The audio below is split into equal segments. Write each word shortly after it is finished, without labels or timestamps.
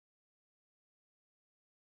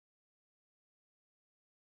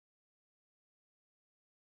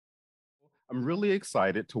I'm really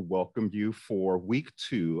excited to welcome you for week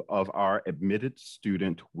 2 of our Admitted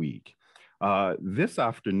Student Week. This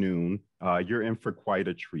afternoon, you're in for quite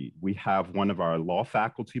a treat. We have one of our law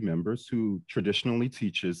faculty members who traditionally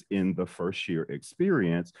teaches in the first year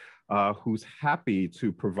experience, who's happy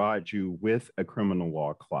to provide you with a criminal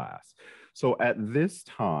law class. So at this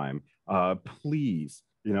time, please,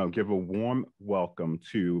 give a warm welcome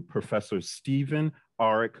to Professor Stephen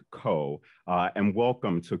Arik Coe, and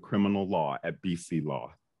welcome to Criminal Law at BC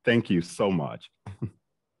Law. Thank you so much.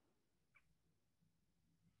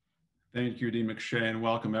 Thank you, Dean McShay, and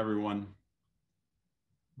welcome everyone.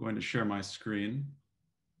 I'm going to share my screen.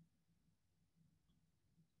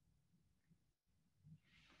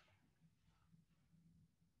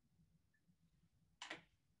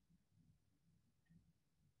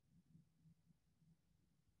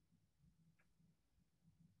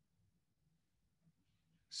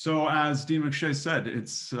 So as Dean McShay said,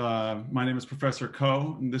 my name is Professor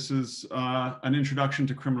Coe, and this is an introduction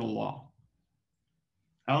to criminal law.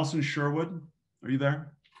 Allison Sherwood, are you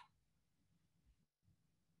there?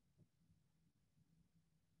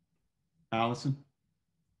 Allison,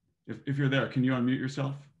 if you're there, can you unmute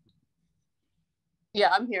yourself? Yeah,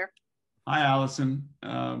 I'm here. Hi, Allison.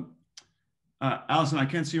 Allison, I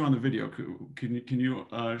can't see you on the video. Can you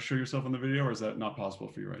show yourself on the video, or is that not possible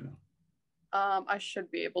for you right now? I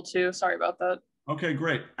should be able to. Sorry about that. Okay,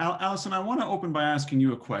 great. Allison, I want to open by asking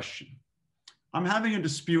you a question. I'm having a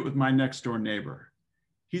dispute with my next door neighbor.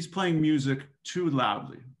 He's playing music too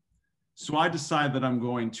loudly. So I decide that I'm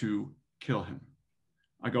going to kill him.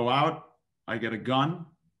 I go out, I get a gun,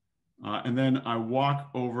 and then I walk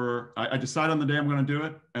over. I decide on the day I'm going to do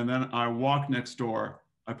it, and then I walk next door,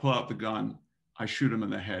 I pull out the gun, I shoot him in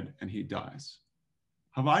the head, and he dies.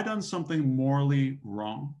 Have I done something morally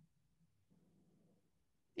wrong?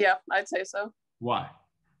 Yeah, I'd say so. Why?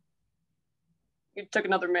 You took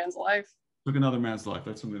another man's life. Took another man's life.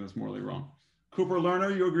 That's something that's morally wrong. Cooper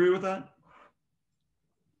Lerner, you agree with that?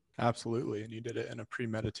 Absolutely, and you did it in a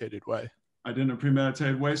premeditated way. I did in a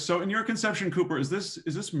premeditated way. So in your conception, Cooper, is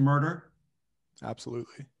this murder?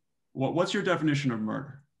 Absolutely. What's your definition of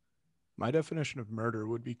murder? My definition of murder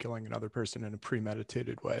would be killing another person in a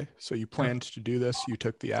premeditated way. So you planned to do this, you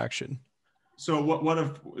took the action. So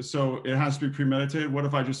so it has to be premeditated? What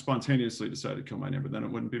if I just spontaneously decided to kill my neighbor? Then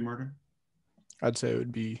it wouldn't be murder? I'd say it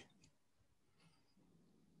would be,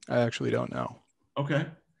 I actually don't know. Okay.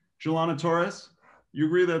 Jelana Torres, you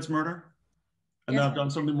agree that's murder? And Yes. that I've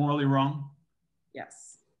done something morally wrong?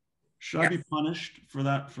 Yes. Should I be punished for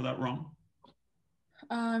that wrong?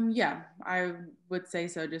 Yeah, I would say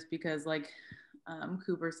so, just because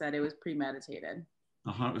Cooper said it was premeditated.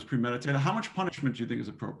 It was premeditated. How much punishment do you think is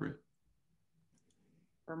appropriate?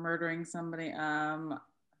 For murdering somebody, I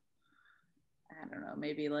don't know,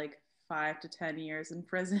 maybe like 5 to 10 years in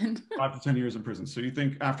prison. 5 to 10 years in prison. So you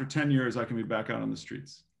think after 10 years, I can be back out on the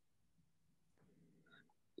streets?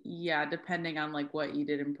 Yeah, depending on what you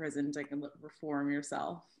did in prison to reform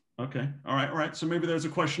yourself. Okay, all right. So maybe there's a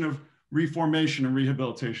question of reformation and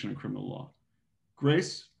rehabilitation in criminal law.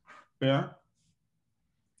 Grace Bear.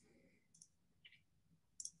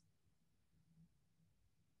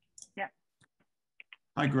 Yeah.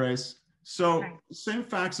 Hi, Grace. So Hi. Same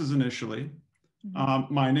facts as initially.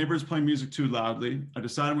 Mm-hmm. My neighbor's playing music too loudly. I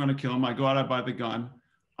decide I'm going to kill him. I go out, I buy the gun.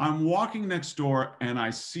 I'm walking next door and I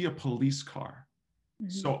see a police car. Mm-hmm.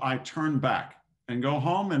 So I turn back and go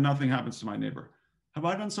home and nothing happens to my neighbor. Have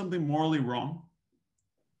I done something morally wrong?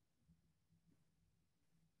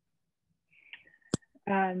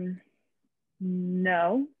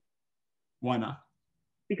 No, Why not?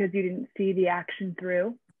 because you didn't see the action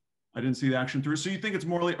through. I didn't see the action through. So you think it's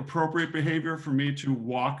morally appropriate behavior for me to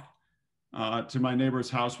walk to my neighbor's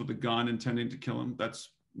house with a gun intending to kill him?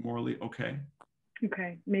 That's morally okay?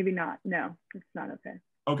 Okay, maybe not. No, it's not okay.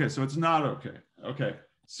 Okay, so it's not okay. Okay.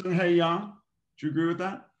 Sun-Hye Yang, do you agree with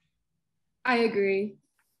that? I agree.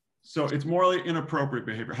 So it's morally inappropriate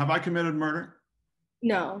behavior. Have I committed murder?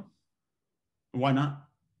 No. Why not?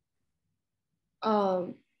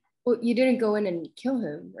 Well, you didn't go in and kill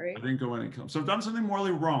him, right? I didn't go in and kill him. So I've done something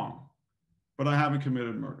morally wrong, but I haven't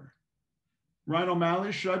committed murder. Ryan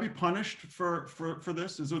O'Malley, should I be punished for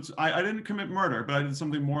this? I didn't commit murder, but I did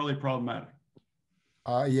something morally problematic.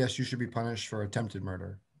 Yes, you should be punished for attempted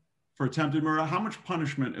murder. For attempted murder, how much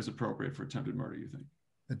punishment is appropriate for attempted murder, you think?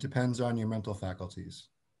 It depends on your mental faculties.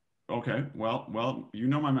 Okay, well, you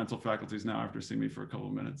know my mental faculties now after seeing me for a couple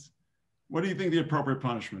of minutes. What do you think the appropriate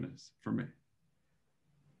punishment is for me?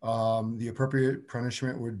 The appropriate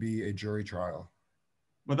punishment would be a jury trial.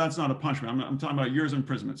 But that's not a punishment. I'm talking about years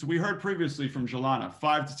imprisonment. So we heard previously from Jelana,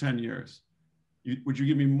 5 to 10 years. Would you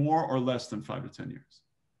give me more or less than 5 to 10 years?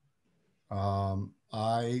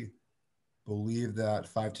 I believe that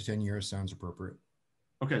 5 to 10 years sounds appropriate.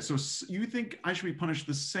 Okay, so you think I should be punished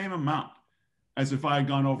the same amount as if I had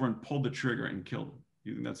gone over and pulled the trigger and killed him?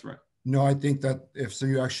 You think that's right? No, I think that if so,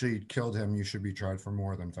 you actually killed him, you should be tried for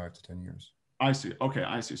more than 5 to 10 years. I see. Okay,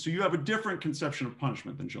 I see. So you have a different conception of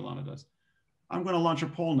punishment than Jelana does. I'm going to launch a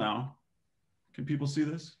poll now. Can people see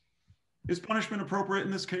this? Is punishment appropriate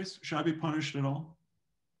in this case? Should I be punished at all?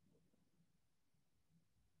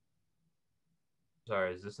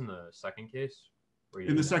 Sorry, is this in the second case?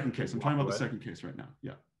 In the second case. I'm talking about the second case right now.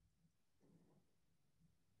 Yeah.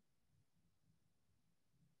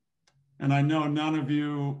 And I know none of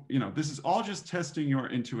you, this is all just testing your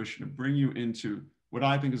intuition to bring you into what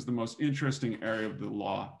I think is the most interesting area of the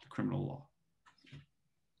law, the criminal law.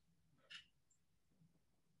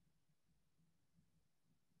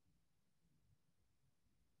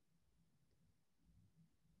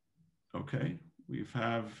 Okay, we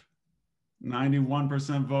have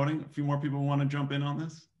 91% voting. A few more people want to jump in on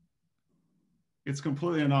this. It's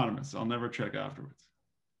completely anonymous. I'll never check afterwards.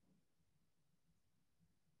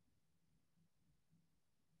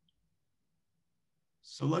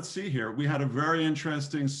 So let's see here. We had a very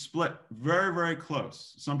interesting split, very, very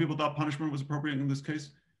close. Some people thought punishment was appropriate in this case.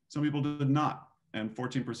 Some people did not, and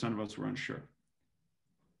 14% of us were unsure.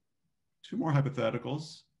 Two more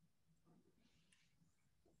hypotheticals.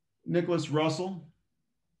 Nicholas Russell.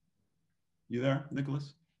 You there,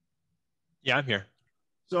 Nicholas? Yeah, I'm here.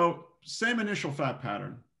 So same initial fact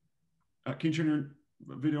pattern. Can you turn your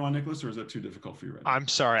video on, Nicholas, or is that too difficult for you right now? I'm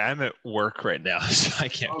sorry, I'm at work right now, so I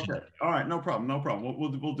can't. Okay, all right, no problem, no problem.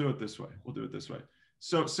 We'll do it this way. We'll do it this way.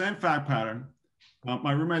 So same fact pattern.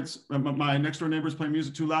 My roommates, my next door neighbors play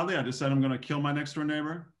music too loudly. I decide I'm gonna kill my next door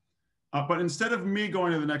neighbor. But instead of me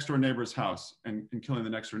going to the next door neighbor's house and killing the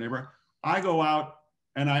next door neighbor, I go out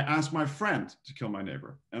and I ask my friend to kill my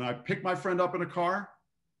neighbor. And I pick my friend up in a car.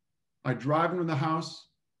 I drive him to the house.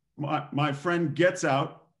 My friend gets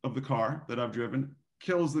out of the car that I've driven,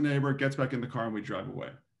 kills the neighbor, gets back in the car, and we drive away.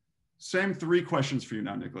 Same three questions for you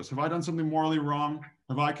now, Nicholas. Have I done something morally wrong?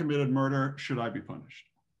 Have I committed murder? Should I be punished?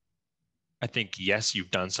 I think, yes,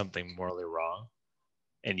 you've done something morally wrong.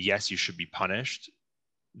 And yes, you should be punished,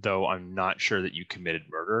 though I'm not sure that you committed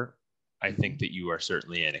murder. I think that you are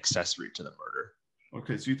certainly an accessory to the murder.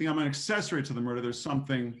 Okay, so you think I'm an accessory to the murder. There's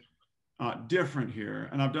something different here,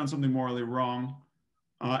 and I've done something morally wrong.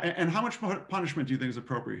 And how much punishment do you think is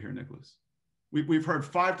appropriate here, Nicholas? We've heard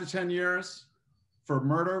 5 to 10 years for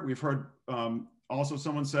murder. We've heard also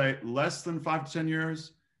someone say less than 5 to 10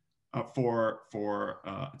 years for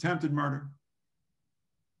attempted murder.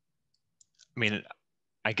 I mean,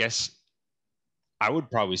 I guess I would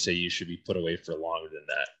probably say you should be put away for longer than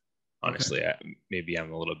that. Honestly, okay. Maybe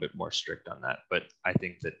I'm a little bit more strict on that, but I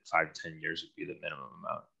think that 5 to 10 years would be the minimum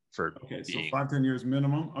amount for okay, being... so 5 to 10 years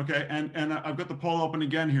minimum. Okay, and I've got the poll open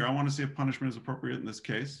again here. I want to see if punishment is appropriate in this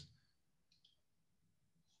case.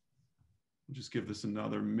 I'll just give this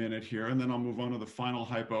another minute here, and then I'll move on to the final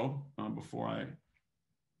hypo before I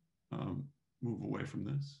move away from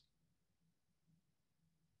this.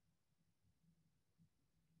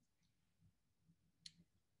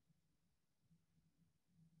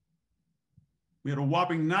 We had a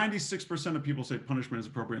whopping 96% of people say punishment is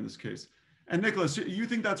appropriate in this case. And Nicholas, you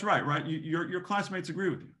think that's right? Your classmates agree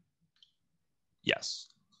with you? Yes.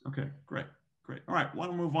 Okay, great, great. All right, why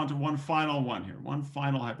don't we move on to one final one here, one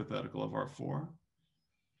final hypothetical of our 4.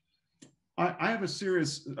 I have a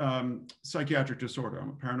serious psychiatric disorder. I'm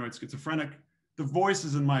a paranoid schizophrenic. The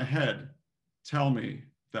voices in my head tell me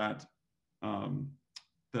that,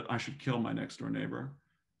 that I should kill my next door neighbor.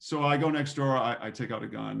 So I go next door, I take out a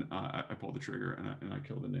gun, I pull the trigger, and I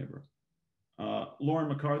kill the neighbor. Lauren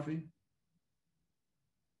McCarthy?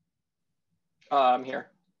 I'm here.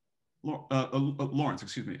 Lawrence,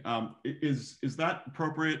 excuse me. Is that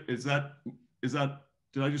appropriate? Is that,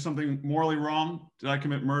 did I do something morally wrong? Did I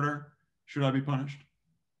commit murder? Should I be punished?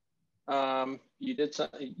 You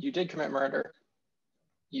did commit murder.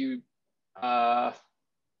 I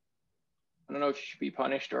don't know if you should be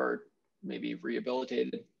punished or maybe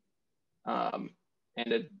rehabilitated. And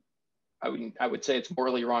I would say it's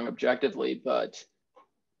morally wrong objectively, but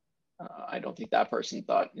I don't think that person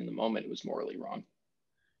thought in the moment it was morally wrong.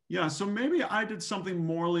 Yeah, so maybe I did something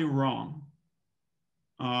morally wrong.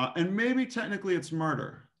 And maybe technically it's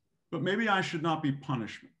murder, but maybe I should not be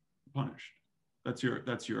punished. That's your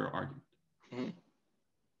argument. Mm-hmm.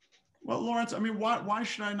 Well, Lawrence, I mean, why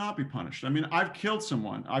should I not be punished? I mean, I've killed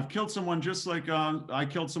someone. I've killed someone just like I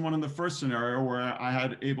killed someone in the first scenario where I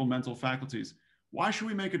had able mental faculties. Why should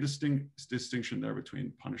we make a distinction there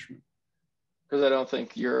between punishment? because I don't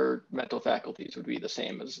think your mental faculties would be the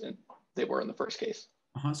same as they were in the first case.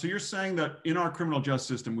 So you're saying that in our criminal justice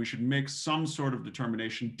system, we should make some sort of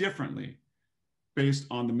determination differently based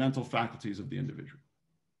on the mental faculties of the individual?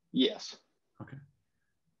 Yes. Okay.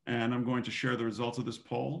 And I'm going to share the results of this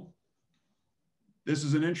poll. This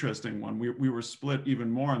is an interesting one. We were split even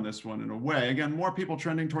more on this one in a way. Again, more people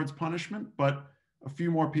trending towards punishment, but a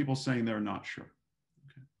few more people saying they're not sure.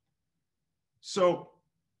 Okay. So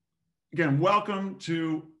again, welcome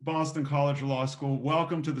to Boston College Law School.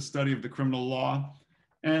 Welcome to the study of the criminal law.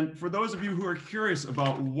 And for those of you who are curious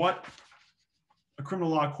about what a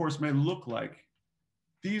criminal law course may look like,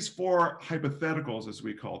 these 4 hypotheticals, as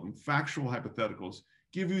we call them, factual hypotheticals,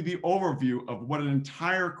 give you the overview of what an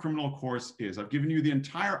entire criminal course is. I've given you the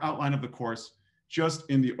entire outline of the course just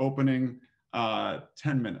in the opening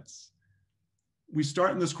 10 minutes. We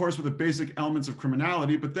start in this course with the basic elements of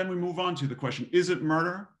criminality, but then we move on to the question, is it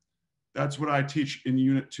murder? That's what I teach in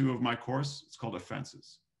Unit 2 of my course. It's called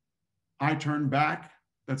offenses. I turn back.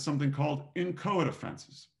 That's something called inchoate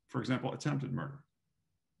offenses. For example, attempted murder.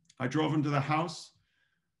 I drove into the house.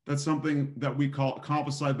 That's something that we call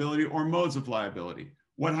accomplice liability or modes of liability.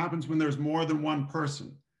 What happens when there's more than one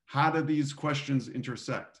person? How do these questions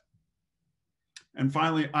intersect? And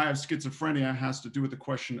finally, I have schizophrenia has to do with the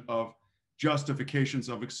question of justifications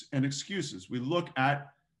and excuses. We look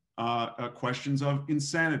at questions of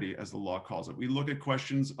insanity, as the law calls it. We look at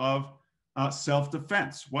questions of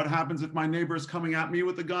self-defense. What happens if my neighbor is coming at me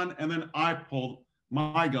with a gun and then I pull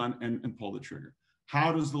my gun and pull the trigger?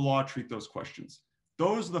 How does the law treat those questions?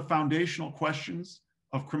 Those are the foundational questions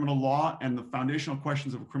of criminal law and the foundational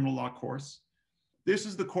questions of a criminal law course. This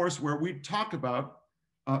is the course where we talk about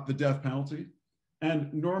the death penalty.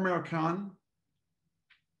 And Noor Khan,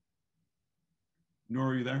 Noor,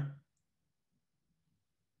 are you there?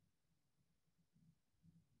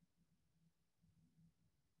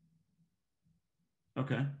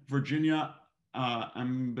 Okay. Virginia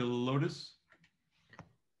Ambilotis.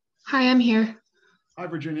 Hi, I'm here. Hi,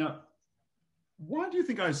 Virginia. Why do you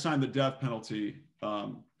think I assigned the death penalty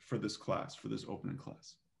for this class, for this opening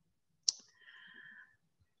class?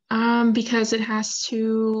 Because it has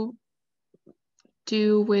to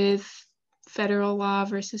do with federal law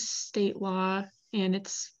versus state law, and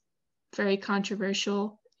it's very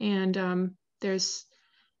controversial. And there's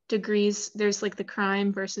degrees, there's like the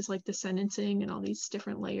crime versus like the sentencing and all these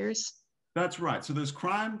different layers. That's right. So there's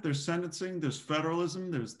crime, there's sentencing, there's federalism,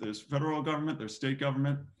 there's federal government, there's state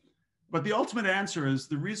government. But the ultimate answer is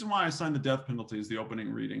the reason why I assigned the death penalty as the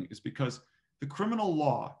opening reading is because the criminal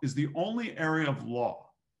law is the only area of law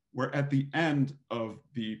where at the end of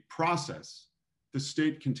the process, the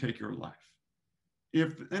state can take your life.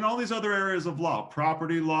 If in all these other areas of law,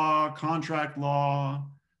 property law, contract law,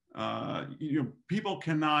 people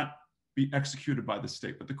cannot be executed by the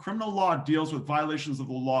state. But the criminal law deals with violations of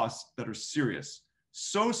the law that are serious,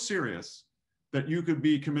 so serious that you could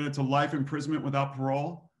be committed to life imprisonment without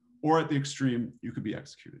parole, or at the extreme, you could be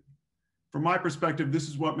executed. From my perspective, this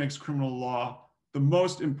is what makes criminal law the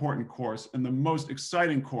most important course and the most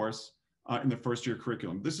exciting course in the first year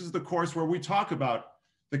curriculum. This is the course where we talk about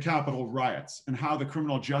the Capitol riots and how the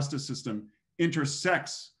criminal justice system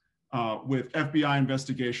intersects with FBI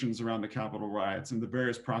investigations around the Capitol riots and the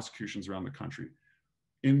various prosecutions around the country.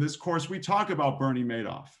 In this course, we talk about Bernie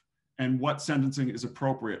Madoff and what sentencing is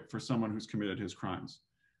appropriate for someone who's committed his crimes.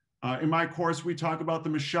 In my course, we talk about the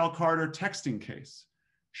Michelle Carter texting case.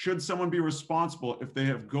 Should someone be responsible if they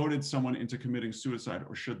have goaded someone into committing suicide,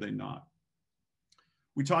 or should they not?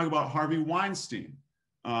 We talk about Harvey Weinstein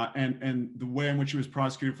and the way in which he was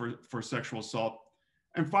prosecuted for sexual assault.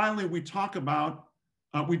 And finally, we talk about,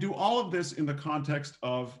 we do all of this in the context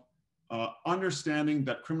of understanding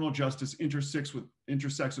that criminal justice intersects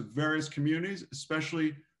with various communities,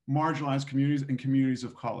 especially marginalized communities and communities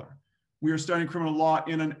of color. We are studying criminal law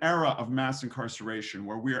in an era of mass incarceration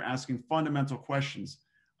where we are asking fundamental questions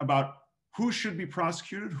about who should be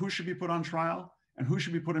prosecuted, who should be put on trial, and who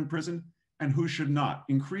should be put in prison, and who should not.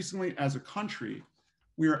 Increasingly, as a country,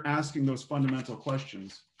 we are asking those fundamental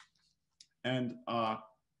questions. And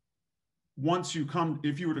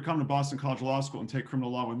if you were to come to Boston College Law School and take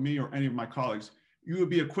criminal law with me or any of my colleagues, you would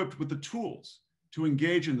be equipped with the tools to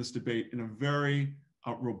engage in this debate in a very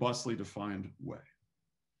robustly defined way.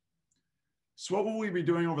 So what will we be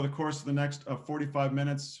doing over the course of the next 45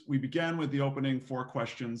 minutes? We began with the opening 4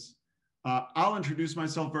 questions. I'll introduce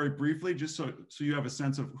myself very briefly, just so you have a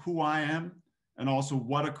sense of who I am and also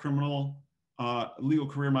what a criminal legal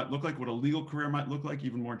career might look like, what a legal career might look like,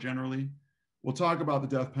 even more generally. We'll talk about the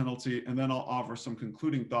death penalty, and then I'll offer some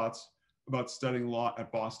concluding thoughts about studying law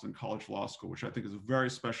at Boston College Law School, which I think is a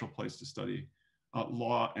very special place to study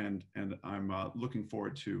law, and I'm looking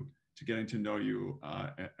forward to getting to know you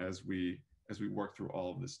as we work through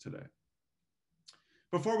all of this today.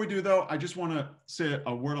 Before we do, though, I just want to say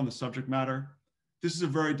a word on the subject matter. This is a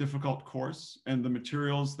very difficult course, and the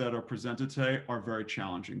materials that are presented today are very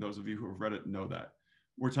challenging. Those of you who have read it know that.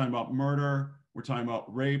 We're talking about murder, we're talking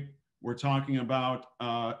about rape, we're talking about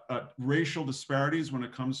racial disparities when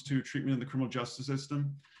it comes to treatment in the criminal justice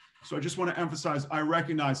system. So I just want to emphasize, I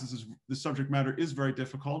recognize this subject matter is very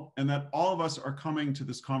difficult, and that all of us are coming to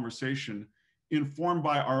this conversation informed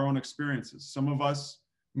by our own experiences. Some of us,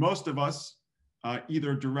 most of us,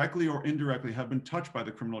 either directly or indirectly have been touched by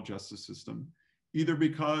the criminal justice system, either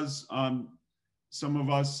because some of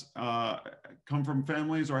us come from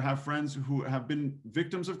families or have friends who have been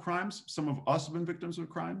victims of crimes. Some of us have been victims of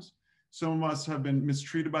crimes. Some of us have been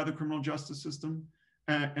mistreated by the criminal justice system,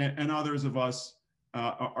 and others of us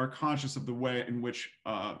are conscious of the way in which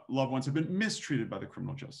loved ones have been mistreated by the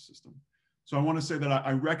criminal justice system. So I want to say that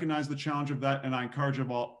I recognize the challenge of that, and I encourage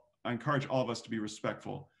all of us to be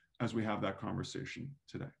respectful as we have that conversation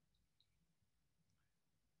today.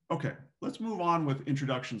 Okay, let's move on with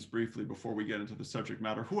introductions briefly before we get into the subject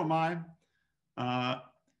matter. Who am I?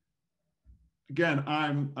 Again,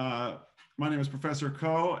 my name is Professor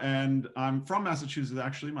Ko, and I'm from Massachusetts,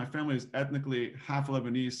 actually. My family is ethnically half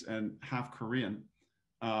Lebanese and half Korean.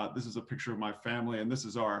 This is a picture of my family, and this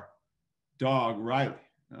is our dog, Riley,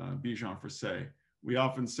 Bichon Frise. We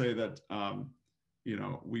often say that, you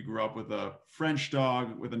know, we grew up with a French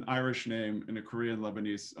dog with an Irish name in a Korean,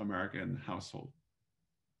 Lebanese, American household.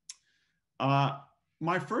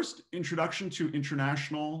 My first introduction to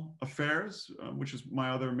international affairs, which is my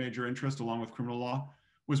other major interest along with criminal law,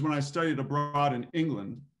 was when I studied abroad in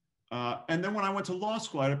England. And then when I went to law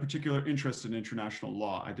school, I had a particular interest in international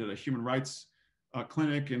law. I did a human rights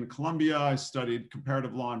clinic in Colombia. I studied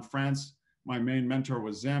comparative law in France. My main mentor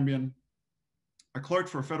was Zambian. I clerked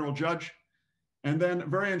for a federal judge. And then a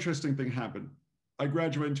very interesting thing happened. I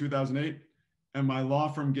graduated in 2008, and my law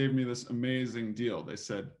firm gave me this amazing deal. They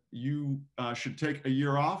said, you should take a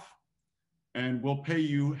year off, and we'll pay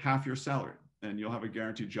you half your salary, and you'll have a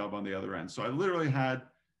guaranteed job on the other end. So I literally had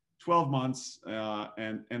 12 months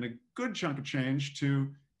and a good chunk of change to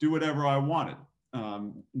do whatever I wanted,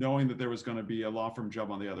 knowing that there was going to be a law firm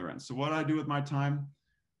job on the other end. So what did I do with my time?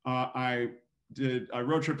 I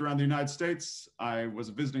road tripped around the United States. I was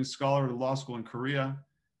a visiting scholar at a law school in Korea.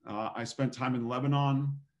 I spent time in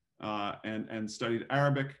Lebanon and studied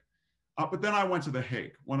Arabic. But then I went to The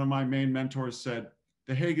Hague. One of my main mentors said,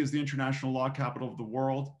 The Hague is the international law capital of the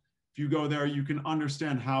world. If you go there, you can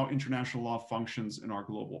understand how international law functions in our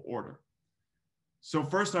global order. So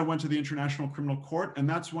first I went to the International Criminal Court, and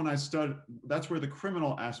that's when that's where the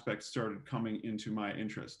criminal aspect started coming into my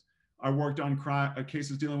interest. I worked on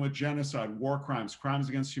cases dealing with genocide, war crimes, crimes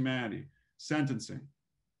against humanity, sentencing.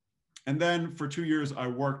 And then for 2 years, I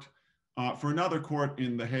worked for another court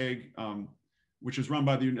in The Hague, which is run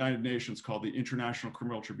by the United Nations, called the International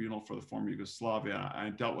Criminal Tribunal for the former Yugoslavia. I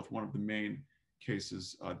dealt with one of the main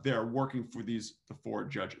cases there, working for the 4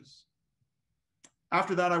 judges.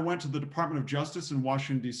 After that, I went to the Department of Justice in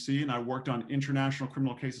Washington, D.C., and I worked on international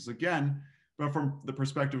criminal cases again, but from the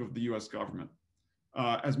perspective of the US government.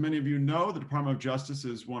 As many of you know, the Department of Justice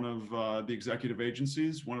is one of the executive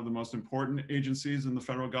agencies, one of the most important agencies in the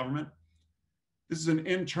federal government. This is an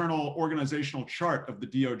internal organizational chart of the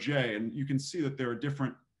DOJ, and you can see that there are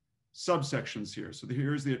different subsections here. So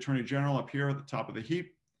here's the Attorney General up here at the top of the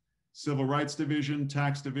heap, Civil Rights Division,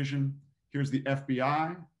 Tax Division. Here's the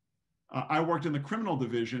FBI. I worked in the Criminal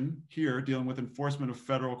Division here, dealing with enforcement of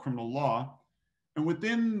federal criminal law. And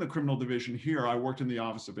within the Criminal Division here, I worked in the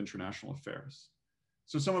Office of International Affairs.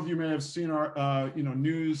 So some of you may have seen our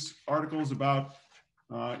news articles about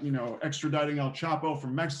extraditing El Chapo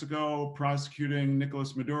from Mexico, prosecuting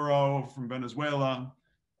Nicolas Maduro from Venezuela,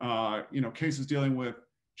 cases dealing with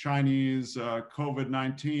Chinese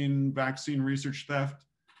COVID-19 vaccine research theft.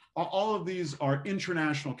 All of these are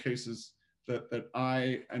international cases that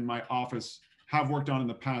I and my office have worked on in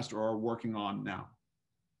the past or are working on now.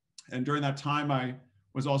 And during that time, I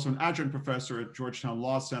was also an adjunct professor at Georgetown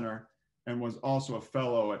Law Center and was also a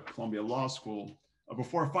fellow at Columbia Law School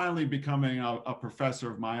before finally becoming a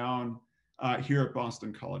professor of my own here at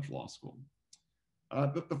Boston College Law School.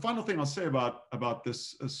 The final thing I'll say about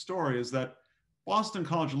this story is that Boston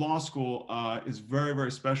College Law School is very,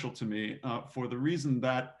 very special to me for the reason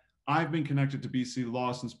that I've been connected to BC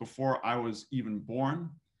law since before I was even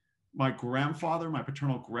born. My grandfather, my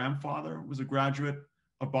paternal grandfather, was a graduate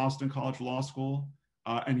of Boston College Law School,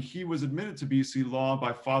 and he was admitted to BC law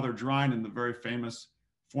by Father Drinan, the very famous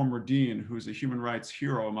former dean, who's a human rights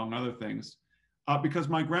hero, among other things. because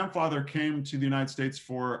my grandfather came to the United States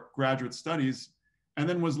for graduate studies and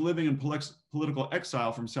then was living in political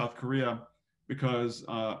exile from South Korea because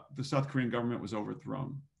the South Korean government was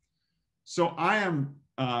overthrown. So I am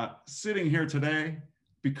sitting here today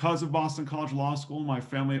because of Boston College Law School. My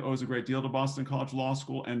family owes a great deal to Boston College Law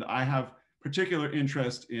School, and I have particular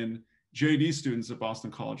interest in JD students at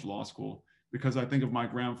Boston College Law School because I think of my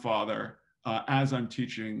grandfather as I'm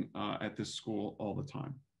teaching at this school all the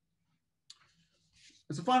time.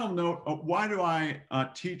 As a final note, why do I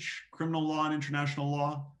teach criminal law and international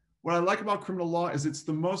law? What I like about criminal law is it's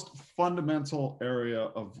the most fundamental area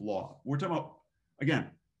of law. We're talking about, again,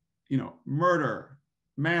 murder,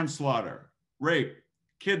 manslaughter, rape,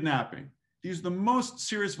 kidnapping. These are the most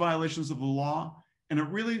serious violations of the law, and it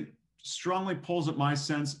really strongly pulls at my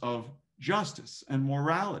sense of justice and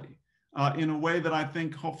morality in a way that I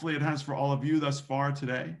think hopefully it has for all of you thus far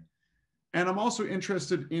today. And I'm also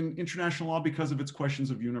interested in international law because of its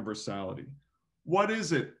questions of universality. What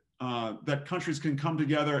is it that countries can come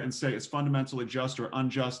together and say it's fundamentally just or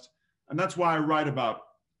unjust? And that's why I write about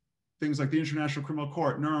things like the International Criminal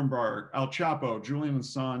Court, Nuremberg, El Chapo, Julian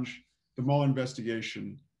Assange, the Mueller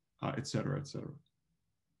investigation, et cetera, et cetera.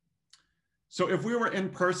 So if we were in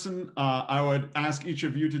person, I would ask each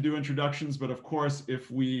of you to do introductions, but of course, if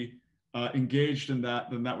we engaged in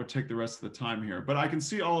that, then that would take the rest of the time here. But I can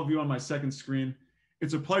see all of you on my second screen.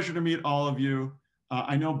 It's a pleasure to meet all of you.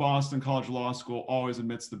 I know Boston College Law School always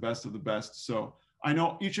admits the best of the best. So I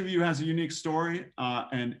know each of you has a unique story.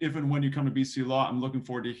 And if and when you come to BC Law, I'm looking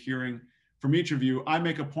forward to hearing from each of you. I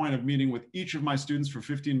make a point of meeting with each of my students for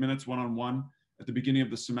 15 minutes one-on-one at the beginning of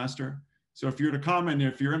the semester. So if you're to come and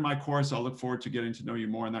if you're in my course, I'll look forward to getting to know you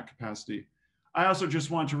more in that capacity. I also just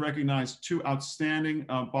want to recognize two outstanding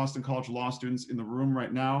Boston College Law students in the room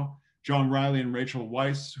right now, John Riley and Rachel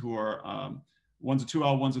Weiss, who are one's a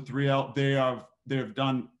 2L, one's a 3L. They have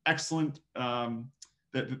done excellent,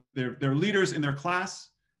 they're leaders in their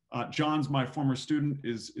class. John's my former student,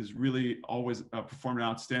 is really always performed in an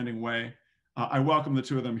outstanding way. I welcome the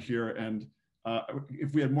two of them here, and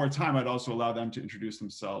if we had more time, I'd also allow them to introduce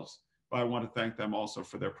themselves. But I want to thank them also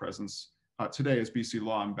for their presence today as BC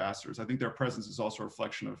Law ambassadors. I think their presence is also a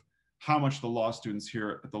reflection of how much the law students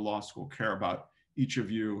here at the law school care about each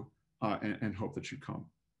of you and hope that you come.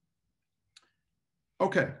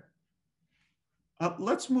 Okay,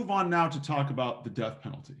 let's move on now to talk about the death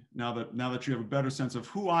penalty. Now that you have a better sense of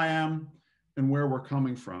who I am and where we're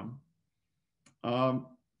coming from.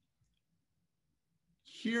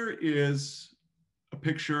 Here is a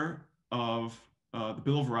picture of the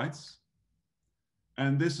Bill of Rights.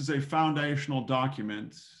 And this is a foundational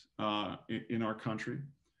document in our country,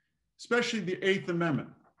 especially the 8th Amendment.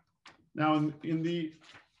 Now, in the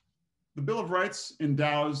Bill of Rights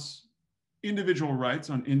endows individual rights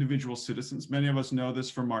on individual citizens. Many of us know this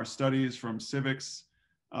from our studies, from civics,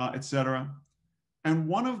 et cetera. And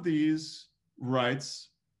one of these rights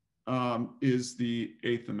is the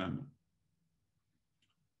 8th Amendment.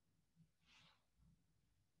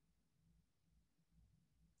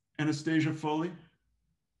 Anastasia Foley.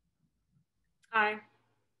 Hi.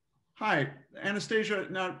 Hi, Anastasia.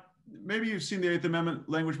 Now, maybe you've seen the 8th Amendment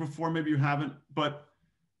language before, maybe you haven't, but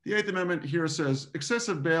the 8th Amendment here says,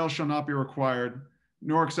 excessive bail shall not be required,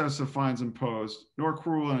 nor excessive fines imposed, nor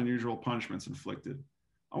cruel and unusual punishments inflicted.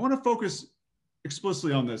 I want to focus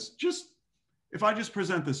explicitly on this. If I just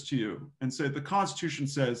present this to you and say the Constitution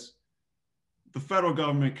says the federal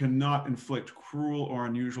government cannot inflict cruel or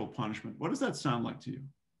unusual punishment, what does that sound like to you?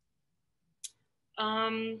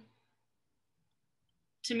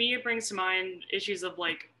 To me, it brings to mind issues of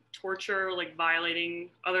like torture, like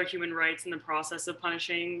violating other human rights in the process of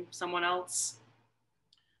punishing someone else.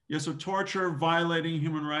 Yeah, so torture, violating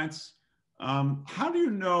human rights. How do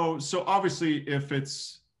you know? So obviously, if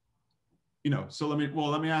it's, so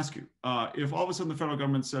let me ask you, if all of a sudden the federal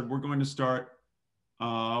government said, we're going to start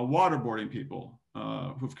waterboarding people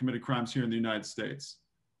who've committed crimes here in the United States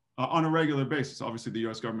on a regular basis. Obviously, the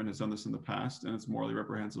US government has done this in the past and it's morally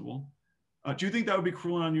reprehensible. Do you think that would be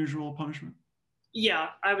cruel and unusual punishment? Yeah,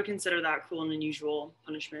 I would consider that cruel and unusual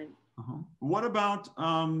punishment. What about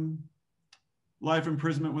life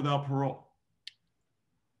imprisonment without parole?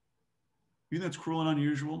 You think that's cruel and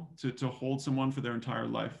unusual to hold someone for their entire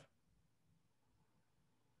life?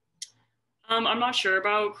 I'm not sure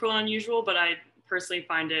about cruel and unusual, but I personally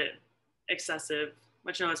find it excessive,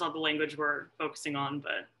 which no, it's not the language we're focusing on,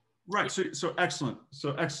 but. Right, so excellent,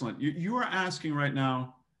 You are asking right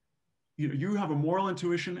now, you have a moral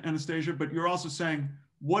intuition, Anastasia, but you're also saying,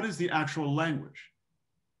 what is the actual language?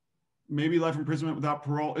 Maybe life imprisonment without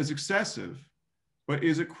parole is excessive, but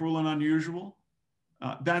is it cruel and unusual?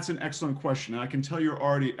 That's an excellent question. And I can tell you're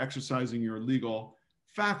already exercising your legal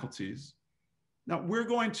faculties. Now, we're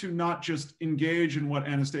going to not just engage in what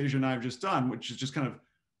Anastasia and I have just done, which is just kind of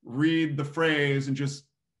read the phrase and just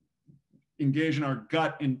engage in our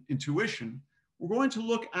gut intuition. We're going to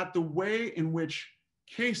look at the way in which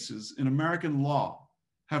cases in American law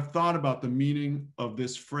have thought about the meaning of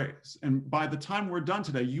this phrase. And by the time we're done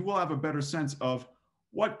today, you will have a better sense of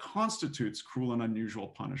what constitutes cruel and unusual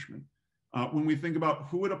punishment. When we think about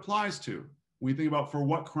who it applies to, we think about for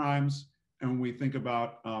what crimes, and when we think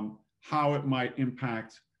about how it might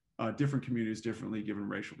impact different communities differently given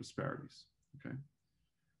racial disparities, okay?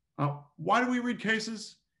 Why do we read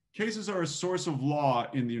cases? Cases are a source of law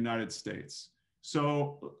in the United States.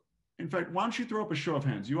 So in fact, why don't you throw up a show of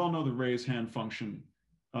hands? You all know the raise hand function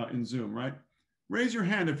in Zoom, right? Raise your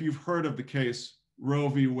hand if you've heard of the case Roe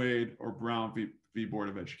v. Wade or Brown v. Board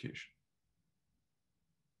of Education.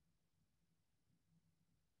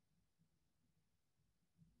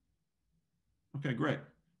 Okay, great.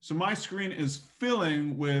 So my screen is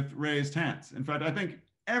filling with raised hands. In fact, I think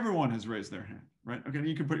everyone has raised their hand, right? Okay,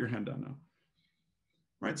 you can put your hand down now.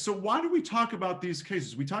 Right, so why do we talk about these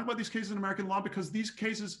cases? We talk about these cases in American law because these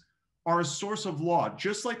cases are a source of law,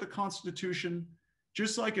 just like the Constitution,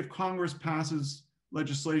 just like if Congress passes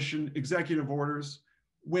legislation, executive orders.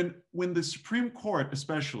 When the Supreme Court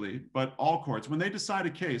especially, but all courts, when they decide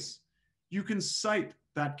a case, you can cite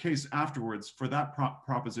that case afterwards for that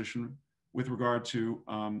proposition with regard to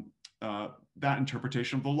that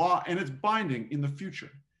interpretation of the law, and it's binding in the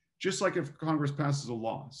future, just like if Congress passes a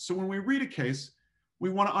law. So when we read a case, we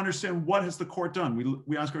want to understand what has the court done.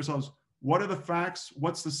 We ask ourselves, what are the facts?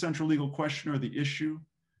 What's the central legal question or the issue?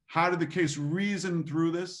 How did the case reason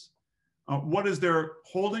through this? What is their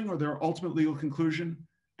holding or their ultimate legal conclusion?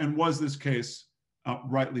 And was this case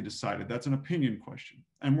rightly decided? That's an opinion question.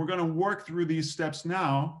 And we're going to work through these steps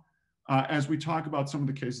now as we talk about some of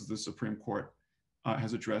the cases the Supreme Court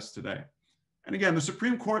has addressed today. And again, the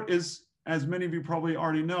Supreme Court is, as many of you probably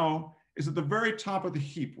already know, is at the very top of the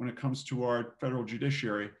heap when it comes to our federal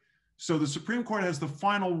judiciary. So the Supreme Court has the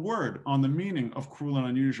final word on the meaning of cruel and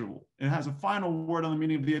unusual. It has a final word on the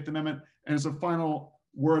meaning of the Eighth Amendment, and it's a final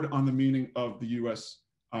word on the meaning of the US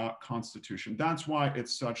Constitution. That's why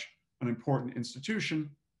it's such an important institution.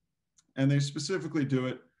 And they specifically do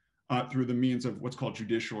it through the means of what's called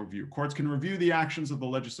judicial review. Courts can review the actions of the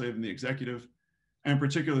legislative and the executive, and in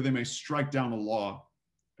particular, they may strike down a law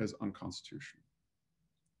as unconstitutional.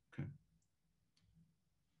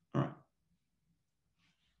 All right.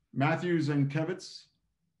 Matthew Zankiewicz.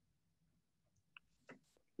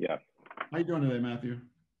 Yeah. How you doing today, Matthew?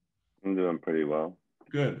 I'm doing pretty well.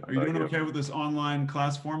 Good. Are you doing okay with this online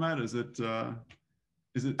class format? Is it? I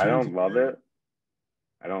don't love it.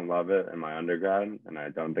 I don't love it in my undergrad, and I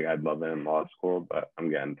don't think I'd love it in law school, but I'm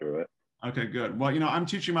getting through it. Okay, good. Well, you know, I'm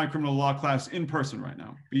teaching my criminal law class in person right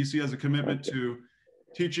now. BC has a commitment to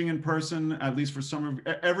teaching in person, at least for some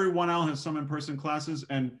of, every 1L has some in-person classes,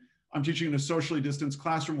 and I'm teaching in a socially distanced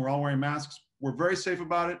classroom. We're all wearing masks. We're very safe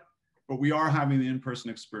about it, but we are having the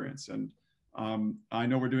in-person experience. And I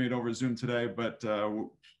know we're doing it over Zoom today, but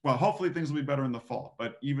well, hopefully things will be better in the fall.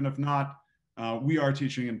 But even if not, we are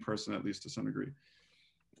teaching in person, at least to some degree.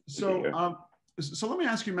 So, so let me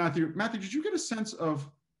ask you, Matthew. Matthew, did you get a sense of,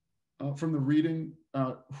 from the reading,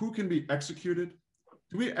 who can be executed?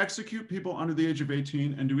 Do we execute people under the age of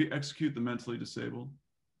 18, and do we execute the mentally disabled?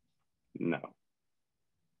 No.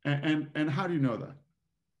 And how do you know that?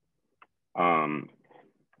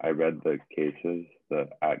 I read the cases, the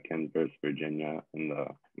Atkins versus Virginia and the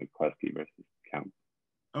McCluskey versus Kemp.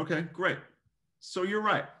 Okay, great. So you're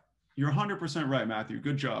right. You're 100% right, Matthew.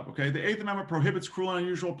 Good job. Okay, the Eighth Amendment prohibits cruel and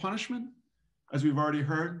unusual punishment, as we've already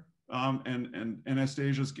heard, and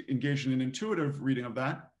Anastasia's engaged in an intuitive reading of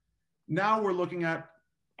that. Now we're looking at,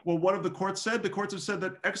 well, what have the courts said? The courts have said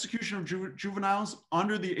that execution of juveniles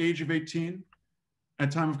under the age of 18 at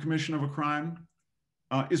time of commission of a crime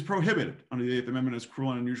is prohibited under the Eighth Amendment as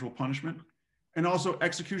cruel and unusual punishment. And also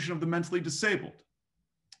execution of the mentally disabled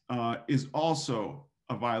is also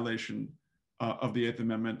a violation of the Eighth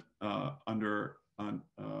Amendment under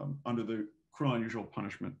the cruel and unusual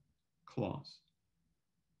punishment clause.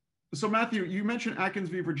 So Matthew, you mentioned Atkins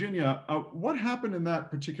v. Virginia. What happened in that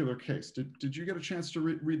particular case? Did you get a chance to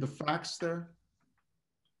read the facts there?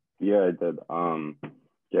 Yeah, I did.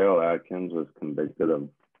 Gerald Atkins was convicted of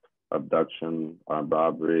abduction, armed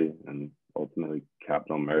robbery, and ultimately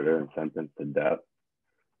capital murder and sentenced to death.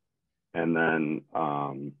 And then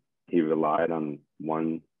he relied on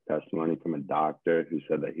one testimony from a doctor who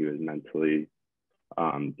said that he was mentally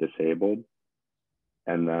disabled.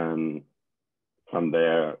 And then from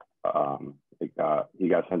there, he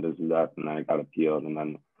got sentenced to death, and then it got appealed, and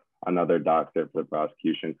then another doctor for the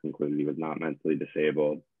prosecution concluded he was not mentally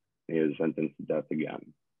disabled. And he was sentenced to death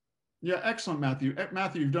again. Yeah, excellent, Matthew.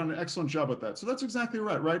 Matthew, you've done an excellent job with that. So that's exactly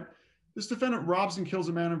right, right? This defendant robs and kills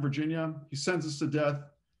a man in Virginia. He's sentenced to death.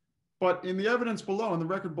 But in the evidence below, in the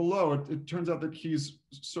record below, it turns out that he's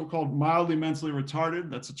so-called mildly mentally retarded.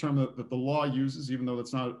 That's a term that the law uses, even though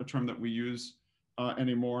that's not a term that we use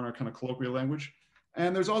anymore in our kind of colloquial language.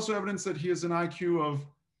 And there's also evidence that he has an IQ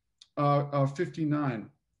of 59.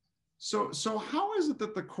 So how is it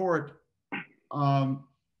that the court,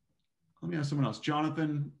 let me ask someone else,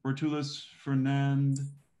 Jonathan Bertulis Fernand,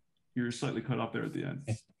 you're slightly cut off there at the end.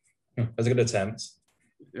 That was a good attempt.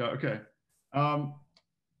 Yeah, okay.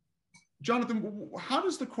 Jonathan, how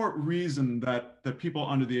does the court reason that people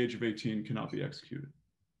under the age of 18 cannot be executed?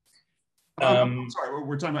 I'm sorry,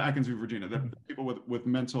 we're talking about Atkins v. Virginia, that people with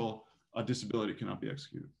mental disability cannot be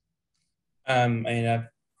executed. I mean, I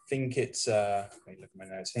think it's, let me look at my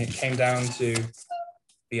notes. I think it came down to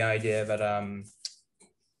the idea that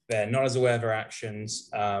they're not as aware of their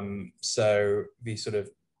actions, so the sort of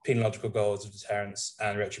penological goals of deterrence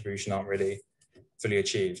and retribution aren't really fully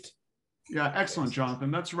achieved. Yeah, excellent, Jonathan.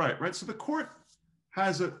 That's right, right? So the court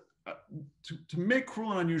has to make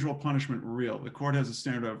cruel and unusual punishment real, the court has a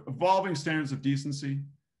standard of evolving standards of decency.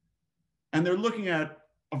 And they're looking at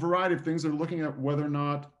a variety of things. They're looking at whether or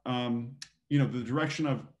not, the direction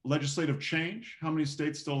of legislative change, how many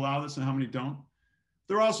states still allow this and how many don't.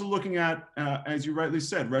 They're also looking at, as you rightly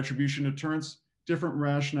said, retribution, deterrence, different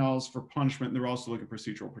rationales for punishment. And they're also looking at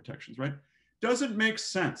procedural protections, right? Does it make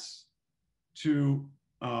sense to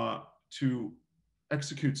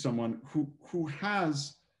execute someone who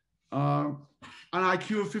has an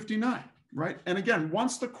IQ of 59, right? And again,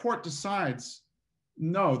 once the court decides,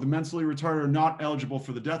 no, the mentally retarded are not eligible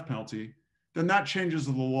for the death penalty, then that changes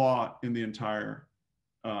the law in the entire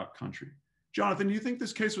country. Jonathan, do you think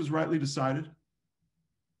this case was rightly decided?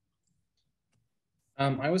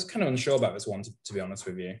 I was kind of unsure about this one, to be honest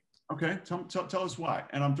with you. Okay, tell us why.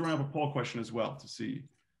 And I'm throwing up a poll question as well to see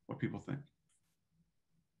what people think.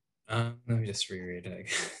 Let me just reread it again.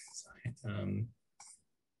 Sorry.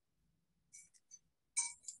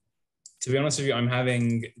 To be honest with you, I'm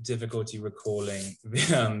having difficulty recalling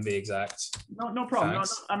the exact. No problem. No,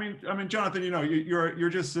 I mean, Jonathan, you're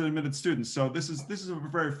just an admitted student, so this is a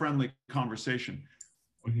very friendly conversation.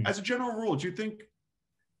 Mm-hmm. As a general rule, do you think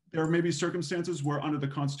there may be circumstances where, under the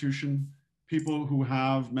Constitution, people who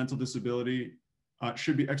have mental disability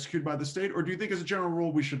should be executed by the state, or do you think, as a general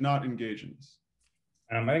rule, we should not engage in this?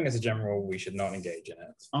 I think, as a general rule, we should not engage in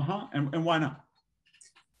it. And why not?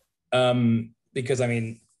 Because I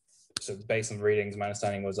mean, so based on the readings, my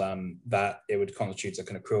understanding was that it would constitute a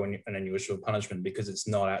kind of cruel and unusual punishment because it's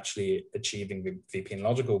not actually achieving the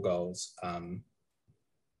penological goals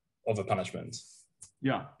of a punishment.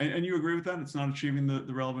 Yeah, and you agree with that? It's not achieving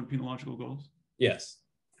the relevant penological goals? Yes.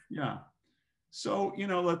 Yeah. So,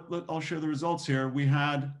 I'll share the results here. We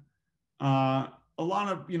had a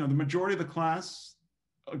lot of, the majority of the class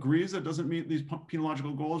agrees that it doesn't meet these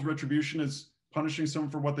penological goals. Retribution is punishing someone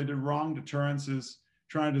for what they did wrong. Deterrence is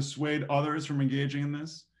trying to dissuade others from engaging in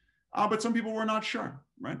this. But some people were not sure,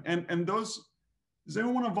 right? And those, does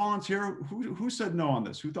anyone want to volunteer? Who said no on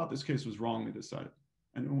this? Who thought this case was wrongly decided?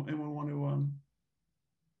 Anyone want to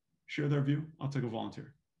share their view? I'll take a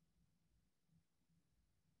volunteer.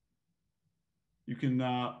 You can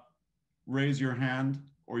raise your hand,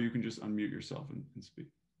 or you can just unmute yourself and speak.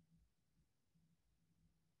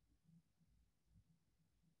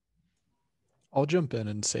 I'll jump in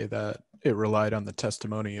and say that it relied on the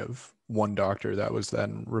testimony of one doctor that was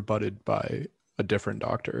then rebutted by a different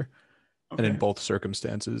doctor. Okay. And in both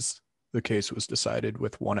circumstances, the case was decided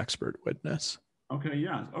with one expert witness. Okay,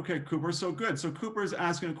 yeah. Okay, Cooper, so good. So Cooper is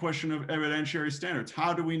asking a question of evidentiary standards.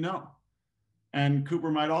 How do we know? And Cooper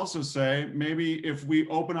might also say, maybe if we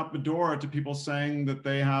open up the door to people saying that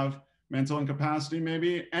they have mental incapacity,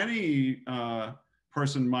 maybe any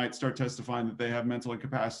person might start testifying that they have mental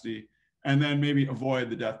incapacity, and then maybe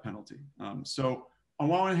avoid the death penalty. So on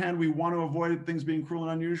one hand, we want to avoid things being cruel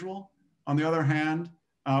and unusual. On the other hand,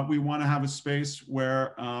 we want to have a space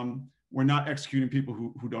where we're not executing people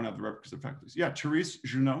who don't have the requisite faculties. Yeah, Therese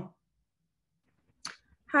Junot.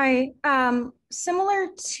 Hi, similar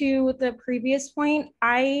to the previous point,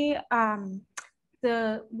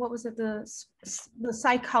 the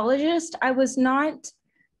psychologist, I was not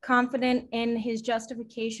confident in his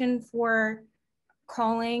justification for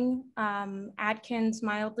calling Atkins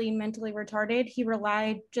mildly mentally retarded. He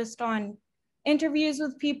relied just on interviews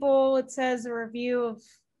with people. It says a review of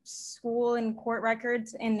school and court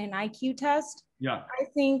records and an IQ test. Yeah. I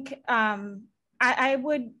think I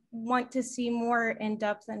would want to see more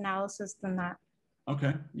in-depth analysis than that.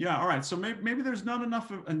 Okay, yeah, all right. So maybe there's not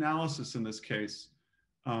enough analysis in this case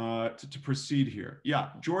to proceed here. Yeah,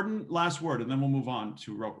 Jordan, last word, and then we'll move on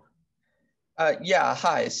to Roper. Yeah,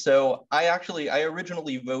 hi. So I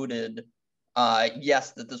originally voted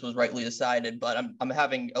yes, that this was rightly decided, but I'm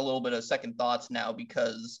having a little bit of second thoughts now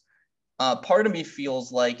because part of me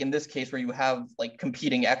feels like in this case where you have like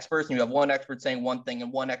competing experts and you have one expert saying one thing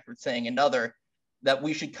and one expert saying another, that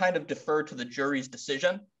we should kind of defer to the jury's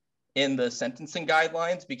decision in the sentencing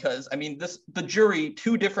guidelines, because I mean,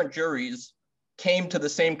 two different juries came to the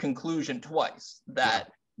same conclusion twice,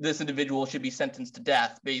 that this individual should be sentenced to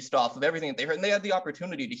death based off of everything that they heard. And they had the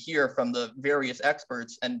opportunity to hear from the various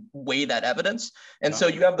experts and weigh that evidence. And so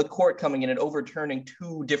you have the court coming in and overturning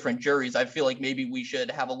two different juries. I feel like maybe we should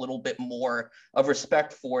have a little bit more of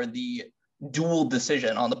respect for the dual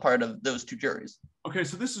decision on the part of those two juries. Okay,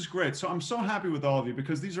 so this is great. So I'm so happy with all of you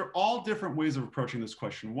because these are all different ways of approaching this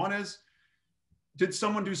question. One is, did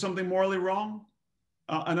someone do something morally wrong?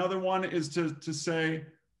 Another one is to say,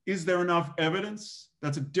 is there enough evidence?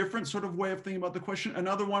 That's a different sort of way of thinking about the question.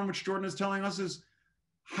 Another one, which Jordan is telling us, is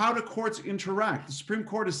how do courts interact? The Supreme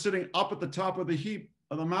Court is sitting up at the top of the heap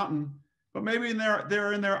of the mountain, but maybe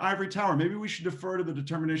they're in their ivory tower. Maybe we should defer to the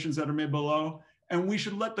determinations that are made below, and we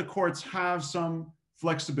should let the courts have some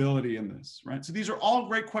flexibility in this, right? So these are all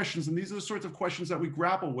great questions, and these are the sorts of questions that we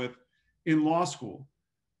grapple with in law school.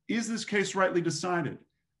 Is this case rightly decided?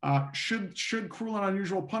 Should cruel and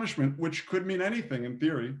unusual punishment, which could mean anything in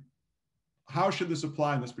theory, how should this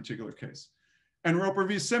apply in this particular case? And Roper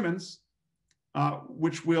v. Simmons,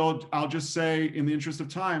 which I'll just say in the interest of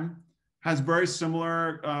time, has very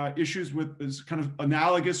similar issues with this kind of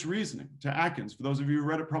analogous reasoning to Atkins. For those of you who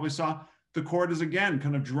read it probably saw, the court is again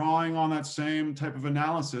kind of drawing on that same type of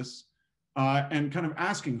analysis and kind of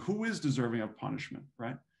asking who is deserving of punishment,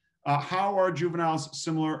 right? How are juveniles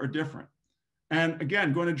similar or different? And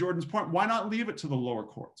again, going to Jordan's point, why not leave it to the lower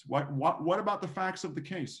courts? What about the facts of the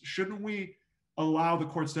case? Shouldn't we allow the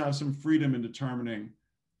courts to have some freedom in determining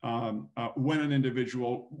when an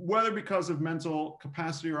individual, whether because of mental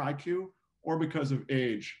capacity or IQ or because of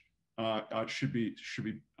age, should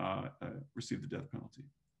receive the death penalty?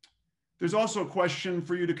 There's also a question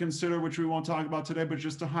for you to consider, which we won't talk about today, but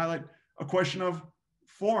just to highlight a question of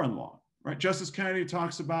foreign law, right? Justice Kennedy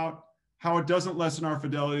talks about how it doesn't lessen our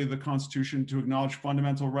fidelity to the Constitution to acknowledge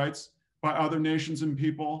fundamental rights by other nations and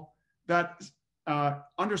people. That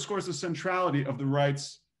underscores the centrality of the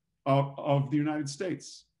rights of the United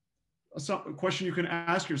States. So a question you can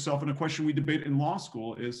ask yourself, and a question we debate in law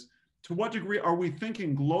school, is to what degree are we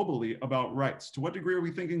thinking globally about rights? To what degree are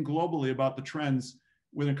we thinking globally about the trends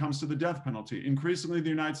when it comes to the death penalty? Increasingly, the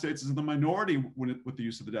United States is in the minority with the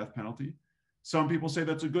use of the death penalty. Some people say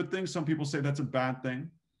that's a good thing. Some people say that's a bad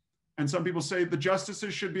thing. And some people say the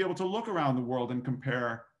justices should be able to look around the world and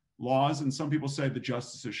compare laws. And some people say the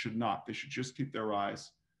justices should not. They should just keep their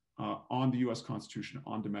eyes on the US Constitution,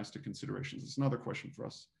 on domestic considerations. It's another question for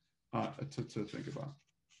us to think about.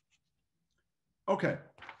 Okay.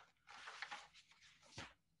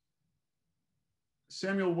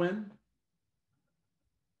 Samuel Wynn?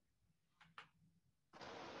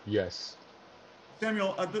 Yes.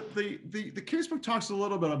 Samuel, the casebook talks a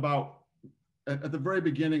little bit about, at the very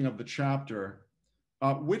beginning of the chapter,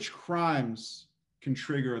 which crimes can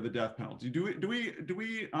trigger the death penalty. Do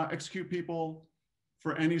we execute people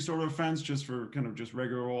for any sort of offense, just for kind of just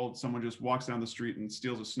regular old, someone just walks down the street and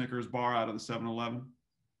steals a Snickers bar out of the 7-Eleven?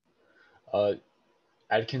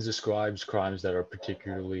 Atkins describes crimes that are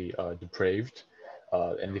particularly depraved,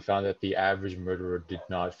 and they found that the average murderer did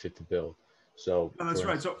not fit the bill. So that's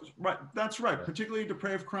right. So that's right. Yeah. Particularly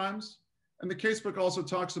depraved crimes. And the casebook also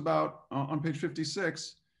talks about on page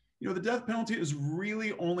 56, the death penalty is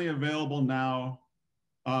really only available now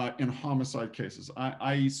in homicide cases,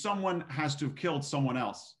 i.e. someone has to have killed someone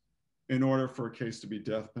else in order for a case to be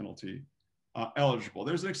death penalty eligible.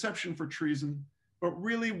 There's an exception for treason, but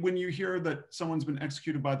really when you hear that someone's been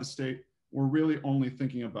executed by the state, we're really only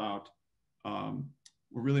thinking about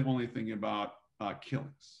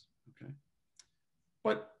killings, okay?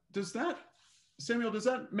 But Samuel, does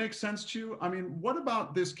that make sense to you? I mean, what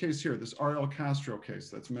about this case here, this Ariel Castro case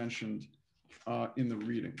that's mentioned in the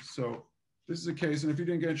reading? So this is a case, and if you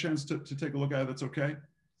didn't get a chance to take a look at it, that's okay.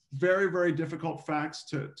 Very, very difficult facts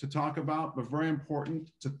to talk about, but very important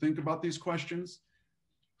to think about these questions.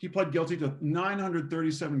 He pled guilty to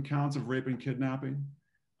 937 counts of rape and kidnapping,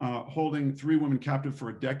 holding 3 women captive for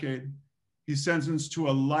a decade. He's sentenced to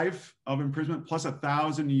a life of imprisonment plus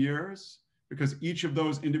 1,000 years, because each of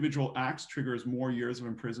those individual acts triggers more years of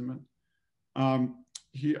imprisonment.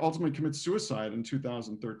 he ultimately commits suicide in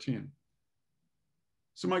 2013.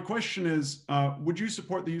 So my question is, would you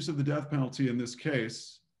support the use of the death penalty in this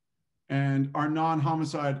case? And are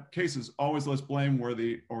non-homicide cases always less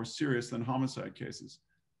blameworthy or serious than homicide cases?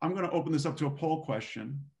 I'm going to open this up to a poll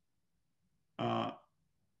question.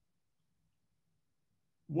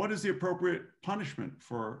 What is the appropriate punishment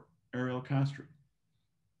for Ariel Castro?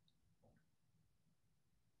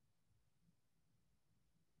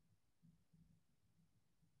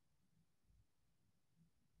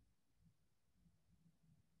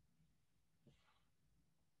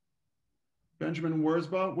 Benjamin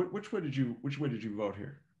Wurzbaugh, which way did you vote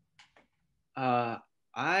here? I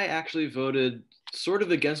actually voted sort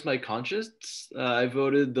of against my conscience. I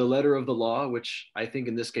voted the letter of the law, which I think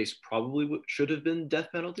in this case probably should have been death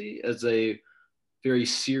penalty, as a very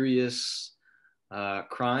serious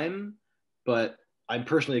crime. But I'm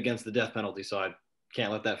personally against the death penalty, so I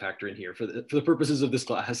can't let that factor in here for the purposes of this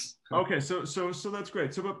class. Okay, so that's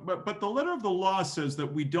great. So but the letter of the law says that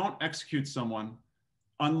we don't execute someone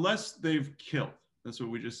unless they've killed. That's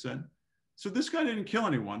what we just said. So this guy didn't kill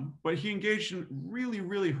anyone, but he engaged in really,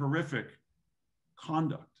 really horrific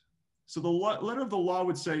conduct. So the letter of the law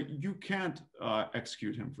would say you can't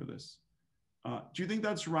execute him for this. Do you think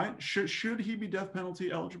that's right? Should he be death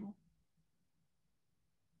penalty eligible?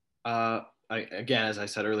 Again, as I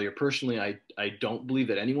said earlier, personally, I don't believe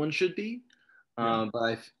that anyone should be.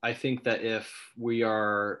 But I think that if we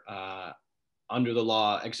are under the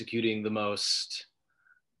law executing the most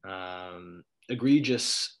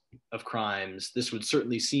egregious of crimes, this would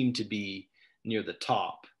certainly seem to be near the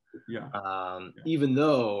top. Even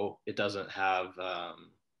though it doesn't have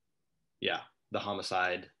the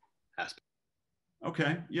homicide aspect.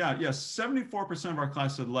 Okay, yes, 74% of our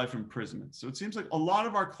class said life imprisonment. So it seems like a lot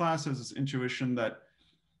of our class has this intuition that,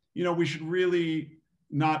 we should really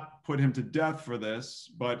not put him to death for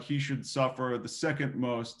this, but he should suffer the second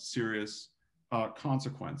most serious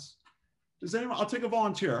consequence. Does anyone, I'll take a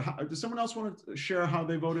volunteer. Does someone else want to share how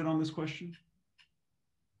they voted on this question?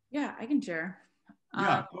 Yeah, I can share.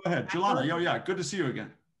 Yeah, go ahead. Jelana, good to see you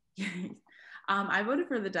again. I voted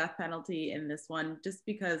for the death penalty in this one just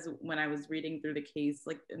because when I was reading through the case,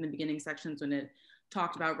 like in the beginning sections when it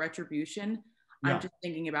talked about retribution, I'm just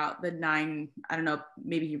thinking about the 9, I don't know,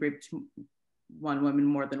 maybe he raped one woman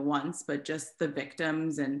more than once, but just the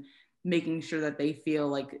victims and making sure that they feel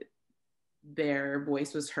like their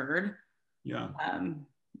voice was heard.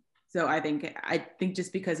 So I think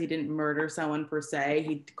just because he didn't murder someone per se,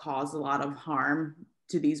 he caused a lot of harm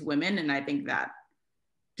to these women. And I think that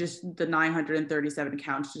just the 937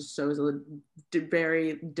 counts just shows a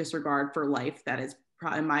very disregard for life that is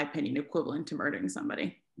probably, in my opinion, equivalent to murdering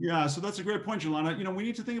somebody. Yeah, so that's a great point, Jelana. We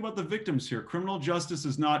need to think about the victims here. Criminal justice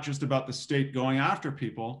is not just about the state going after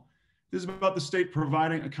people. This is about the state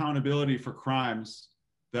providing accountability for crimes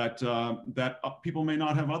that people may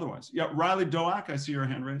not have otherwise. Yeah, Riley Doak, I see your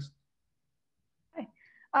hand raised. Hi.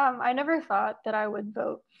 I never thought that I would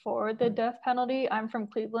vote for the death penalty. I'm from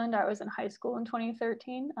Cleveland. I was in high school in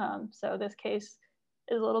 2013. So this case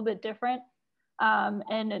is a little bit different.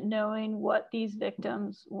 And knowing what these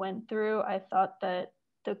victims went through, I thought that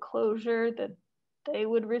the closure that they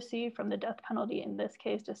would receive from the death penalty in this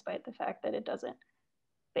case, despite the fact that it doesn't,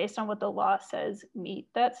 based on what the law says, meet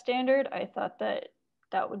that standard, I thought that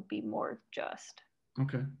that would be more just.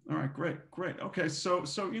 Okay. All right. Great. Okay. So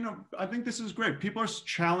I think this is great. People are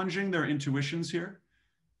challenging their intuitions here,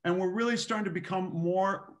 and we're really starting to become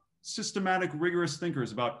more systematic, rigorous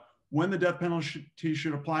thinkers about when the death penalty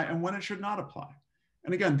should apply and when it should not apply.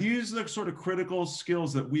 And again, these are the sort of critical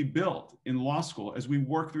skills that we build in law school as we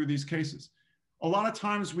work through these cases. A lot of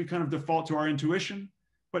times we kind of default to our intuition,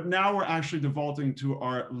 but now we're actually defaulting to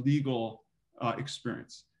our legal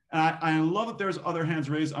experience. And I love that there's other hands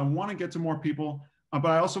raised. I want to get to more people, but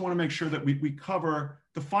I also want to make sure that we cover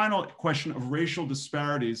the final question of racial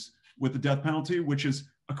disparities with the death penalty, which is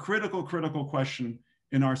a critical question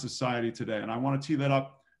in our society today. And I want to tee that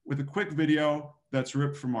up with a quick video that's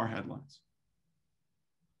ripped from our headlines.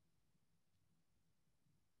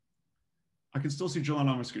 I can still see Jelana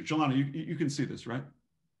on my screen. Jelana, you can see this, right?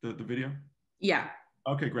 The video? Yeah.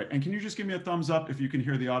 Okay, great. And can you just give me a thumbs up if you can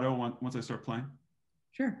hear the audio once I start playing?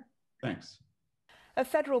 Sure. Thanks. A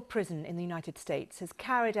federal prison in the United States has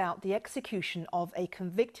carried out the execution of a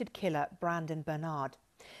convicted killer, Brandon Bernard.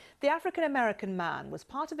 The African-American man was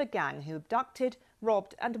part of a gang who abducted,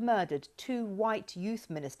 robbed and murdered 2 white youth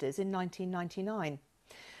ministers in 1999.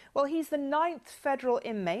 Well, he's the 9th federal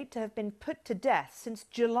inmate to have been put to death since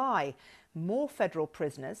July. More federal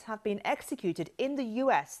prisoners have been executed in the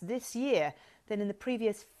US this year than in the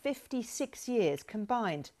previous 56 years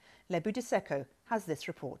combined. Lebu Diseko has this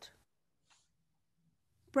report.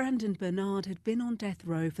 Brandon Bernard had been on death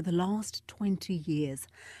row for the last 20 years,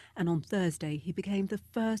 and on Thursday he became the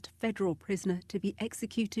first federal prisoner to be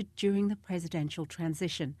executed during the presidential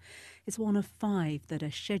transition. It's one of 5 that are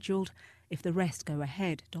scheduled. If the rest go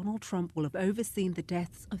ahead, Donald Trump will have overseen the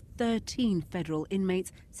deaths of 13 federal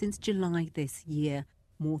inmates since July this year,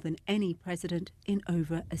 more than any president in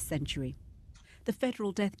over a century. The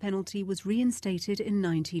federal death penalty was reinstated in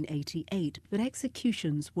 1988, but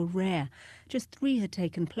executions were rare. Just 3 had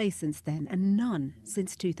taken place since then, and none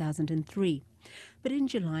since 2003. But in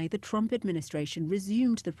July, the Trump administration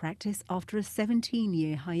resumed the practice after a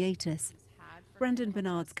 17-year hiatus. Brandon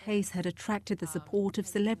Bernard's case had attracted the support of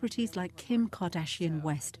celebrities like Kim Kardashian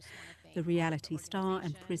West. The reality star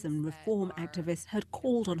and prison reform activist had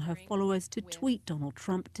called on her followers to tweet Donald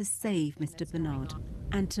Trump to save Mr. Bernard.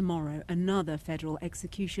 And tomorrow, another federal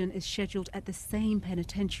execution is scheduled at the same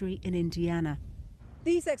penitentiary in Indiana.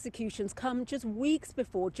 These executions come just weeks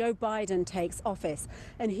before Joe Biden takes office,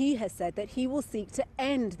 and he has said that he will seek to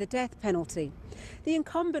end the death penalty. The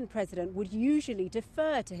incumbent president would usually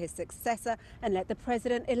defer to his successor and let the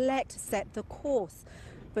president-elect set the course.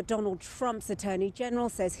 But Donald Trump's attorney general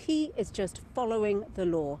says he is just following the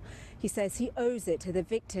law. He says he owes it to the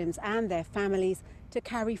victims and their families to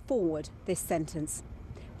carry forward this sentence.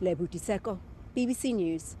 Lebu Diseko, BBC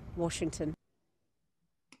News, Washington.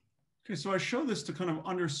 Okay, so I show this to kind of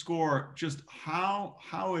underscore just how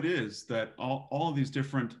it is that all of these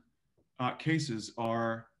different cases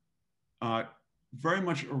are very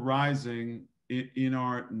much arising in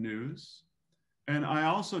our news. And I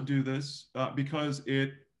also do this because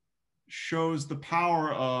it shows the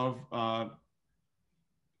power of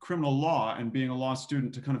criminal law and being a law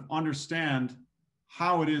student to kind of understand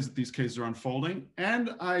how it is that these cases are unfolding.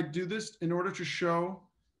 And I do this in order to show,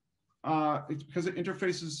 it's because it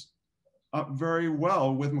interfaces very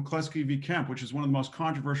well with McCleskey v. Kemp, which is one of the most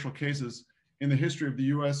controversial cases in the history of the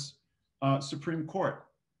US Supreme Court.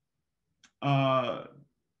 Sarah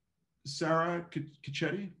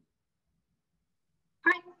Cicchetti?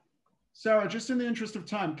 Sarah, just in the interest of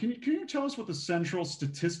time, can you tell us what the central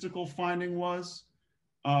statistical finding was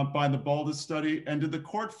by the Baldus study? And did the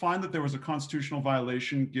court find that there was a constitutional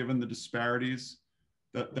violation given the disparities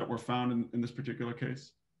that were found in this particular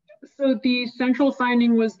case? So the central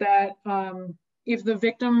finding was that if the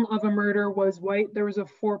victim of a murder was white, there was a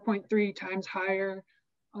 4.3 times higher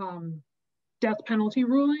death penalty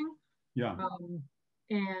ruling. Yeah.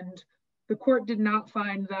 And the court did not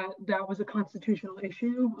find that that was a constitutional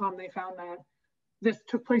issue. They found that this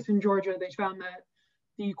took place in Georgia. They found that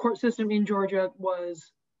the court system in Georgia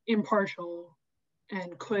was impartial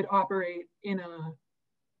and could operate in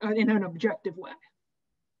an objective way.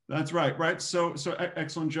 That's right, right. So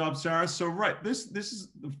excellent job, Sarah. So right, this is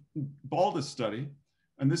the Baldus study,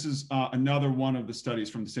 and this is another one of the studies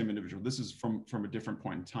from the same individual. This is from a different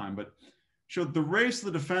point in time, but showed the race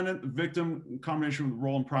of the defendant, the victim, in combination with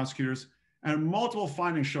role in prosecutors, and multiple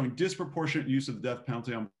findings showing disproportionate use of the death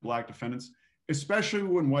penalty on Black defendants, especially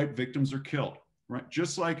when white victims are killed, right?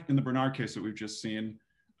 Just like in the Bernard case that we've just seen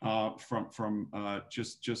from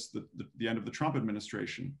just the end of the Trump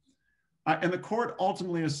administration. And the court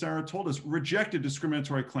ultimately, as Sarah told us, rejected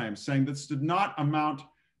discriminatory claims, saying this did not amount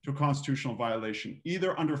to a constitutional violation,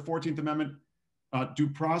 either under 14th Amendment due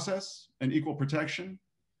process and equal protection,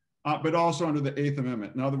 but also under the 8th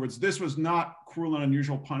Amendment. In other words, this was not cruel and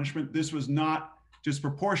unusual punishment. This was not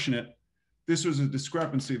disproportionate. This was a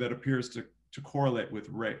discrepancy that appears to correlate with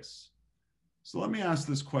race. So let me ask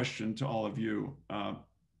this question to all of you.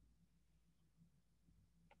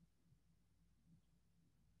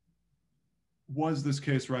 Was this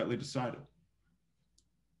case rightly decided?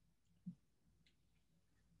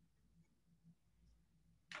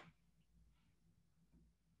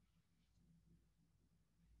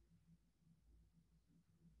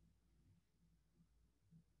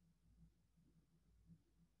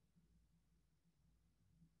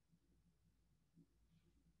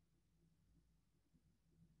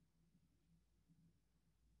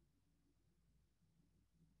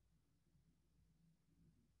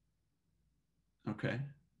 Okay,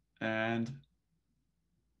 and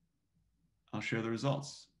I'll share the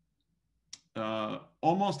results.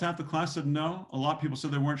 Almost half the class said no. A lot of people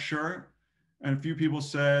said they weren't sure. And a few people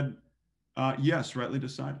said, yes, rightly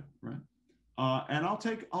decided, right? And I'll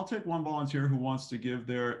take one volunteer who wants to give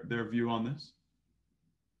their view on this.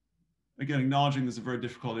 Again, acknowledging this is a very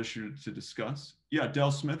difficult issue to discuss. Yeah,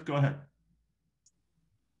 Del Smith, go ahead.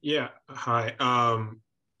 Yeah, hi.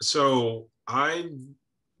 So I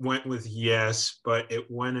went with yes, but it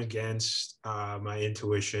went against my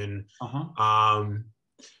intuition.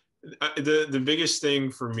 The biggest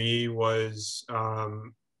thing for me was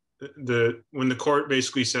when the court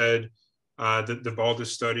basically said that the Baldus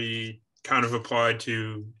study kind of applied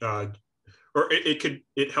to, or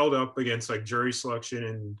it held up against like jury selection,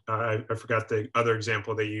 and I forgot the other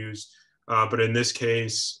example they used, but in this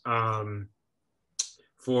case,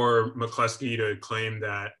 for McCluskey to claim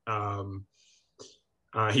that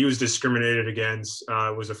he was discriminated against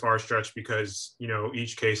was a far stretch, because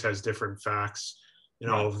each case has different facts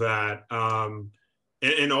and all of that.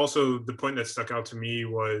 And also the point that stuck out to me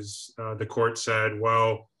was the court said,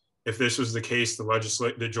 well, if this was the case,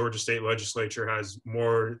 the Georgia State Legislature has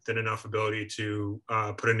more than enough ability to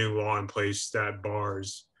put a new law in place that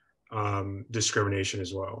bars discrimination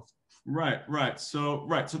as well. Right. So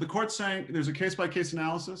the court's saying there's a case-by-case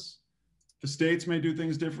analysis. The states may do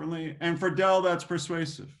things differently, and for Dell, that's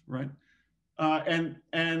persuasive, right? And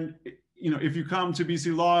if you come to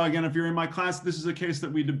BC Law again, if you're in my class, this is a case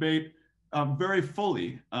that we debate very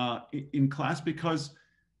fully in class, because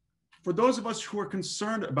for those of us who are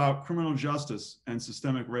concerned about criminal justice and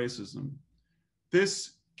systemic racism,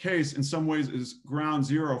 this case in some ways is ground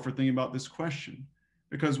zero for thinking about this question,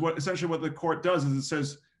 because essentially what the court does is it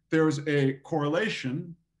says there's a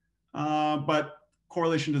correlation, but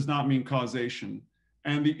correlation does not mean causation.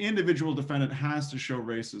 And the individual defendant has to show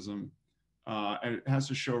racism, and it has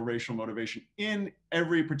to show racial motivation in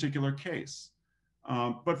every particular case.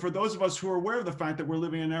 But for those of us who are aware of the fact that we're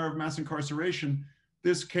living in an era of mass incarceration,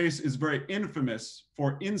 this case is very infamous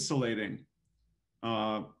for insulating.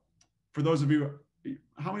 For those of you,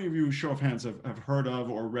 how many of you, show of hands, have heard of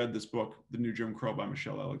or read this book, The New Jim Crow by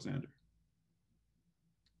Michelle Alexander?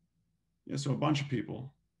 Yeah, so a bunch of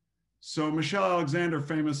people. So Michelle Alexander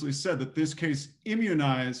famously said that this case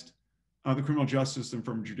immunized the criminal justice system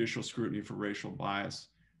from judicial scrutiny for racial bias.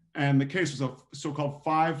 And the case was a so-called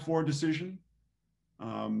 5-4 decision.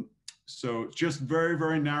 So just very,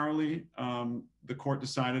 very narrowly, the court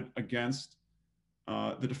decided against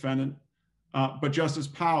the defendant. But Justice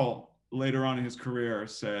Powell, later on in his career,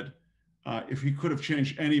 said if he could have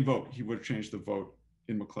changed any vote, he would have changed the vote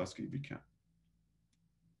in McCluskey v. Kent.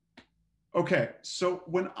 Okay, so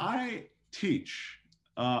when I teach,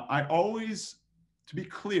 I always, to be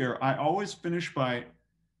clear, I always finish by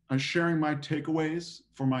sharing my takeaways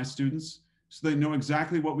for my students so they know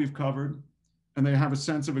exactly what we've covered and they have a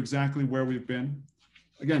sense of exactly where we've been.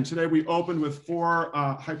 Again, today we opened with 4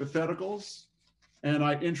 hypotheticals, and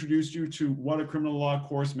I introduced you to what a criminal law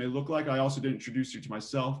course may look like. I also did introduce you to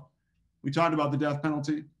myself. We talked about the death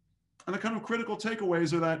penalty, and the kind of critical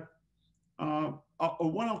takeaways are that a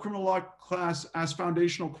 1L criminal law class asks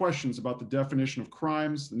foundational questions about the definition of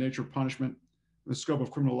crimes, the nature of punishment, and the scope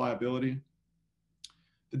of criminal liability.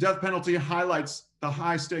 The death penalty highlights the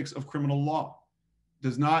high stakes of criminal law. It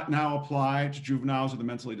does not now apply to juveniles or the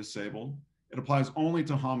mentally disabled. It applies only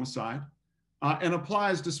to homicide, and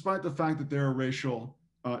applies despite the fact that there are racial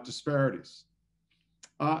disparities.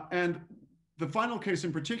 And the final case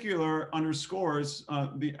in particular underscores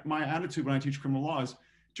my attitude when I teach criminal law is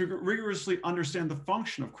to rigorously understand the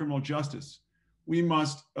function of criminal justice. We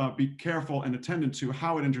must be careful and attentive to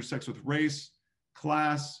how it intersects with race,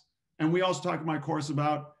 class, and we also talk in my course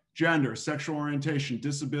about gender, sexual orientation,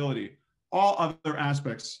 disability, all other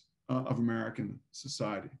aspects of American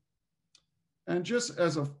society. And just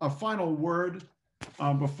as a final word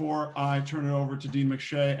before I turn it over to Dean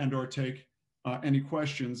McShay and or take any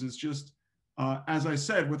questions, is just, as I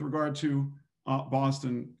said, with regard to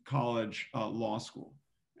Boston College Law School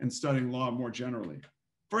and studying law more generally.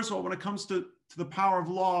 First of all, when it comes to the power of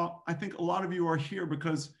law, I think a lot of you are here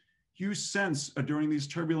because you sense during these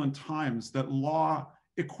turbulent times that law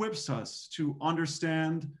equips us to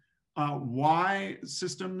understand why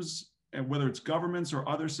systems, whether it's governments or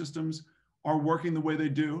other systems, are working the way they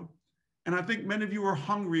do. And I think many of you are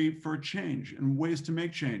hungry for change and ways to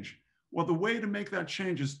make change. Well, the way to make that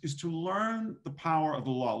change is to learn the power of the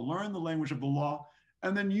law, learn the language of the law,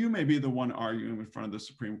 and then you may be the one arguing in front of the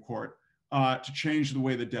Supreme Court to change the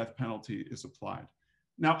way the death penalty is applied.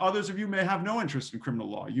 Now, others of you may have no interest in criminal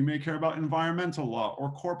law. You may care about environmental law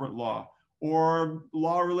or corporate law or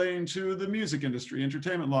law relating to the music industry,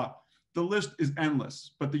 entertainment law. The list is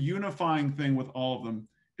endless, but the unifying thing with all of them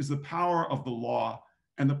is the power of the law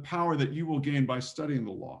and the power that you will gain by studying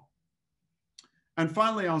the law. And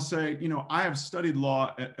finally, I'll say, I have studied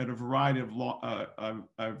law at a variety of law.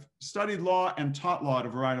 I've studied law and taught law at a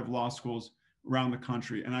variety of law schools around the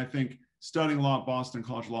country. And I think studying law at Boston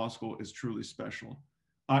College Law School is truly special.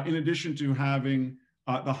 In addition to having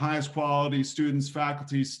the highest quality students,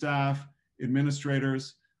 faculty, staff,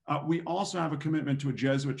 administrators, We also have a commitment to a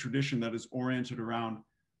Jesuit tradition that is oriented around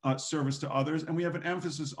service to others, and we have an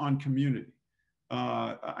emphasis on community.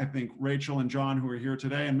 I think Rachel and John, who are here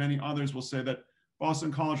today, and many others will say that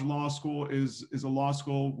Boston College Law School is a law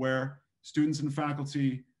school where students and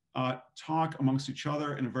faculty talk amongst each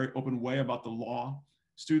other in a very open way about the law.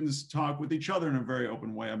 Students talk with each other in a very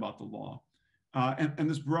open way about the law. And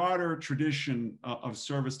this broader tradition of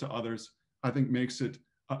service to others, I think, makes it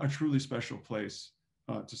a truly special place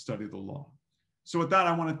to study the law. So with that,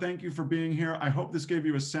 I want to thank you for being here. I hope this gave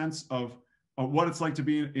you a sense of what it's like to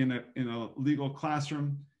be in a legal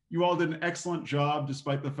classroom. You all did an excellent job,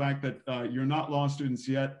 despite the fact that you're not law students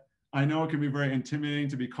yet. I know it can be very intimidating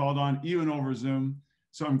to be called on, even over Zoom.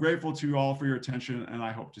 So I'm grateful to you all for your attention, and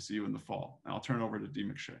I hope to see you in the fall. I'll turn it over to Dee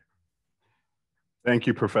McShay. Thank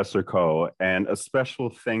you, Professor Coe, and a special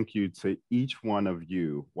thank you to each one of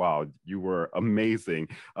you. Wow, you were amazing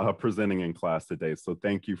presenting in class today, so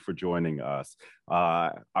thank you for joining us.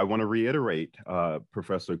 I want to reiterate,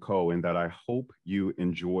 Professor Coe, in that I hope you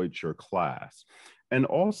enjoyed your class, and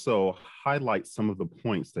also highlight some of the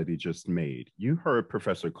points that he just made. You heard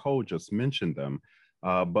Professor Coe just mention them,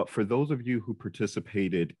 but for those of you who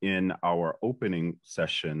participated in our opening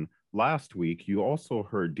session last week, you also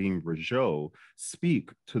heard Dean Rougeau speak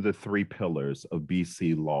to the 3 pillars of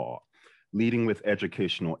BC law: leading with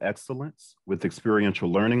educational excellence, with experiential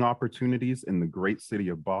learning opportunities in the great city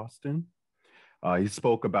of Boston. He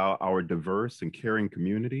spoke about our diverse and caring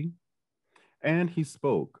community, and he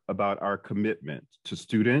spoke about our commitment to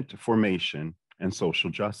student formation and social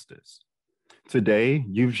justice. Today,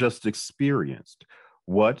 you've just experienced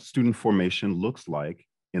what student formation looks like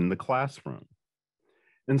in the classroom.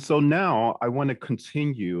 And so now I want to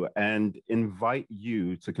continue and invite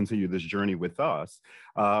you to continue this journey with us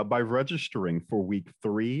by registering for week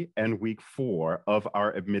 3 and week 4 of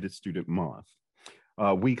our Admitted Student Month.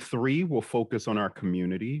 Week 3 will focus on our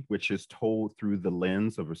community, which is told through the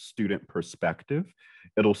lens of a student perspective.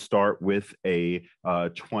 It'll start with a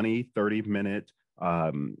 20-30-minute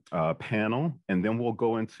panel, and then we'll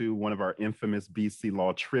go into one of our infamous BC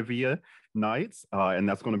Law trivia nights, and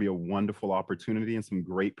that's going to be a wonderful opportunity and some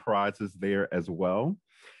great prizes there as well.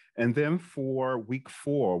 And then for week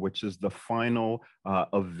 4, which is the final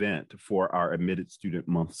event for our Admitted Student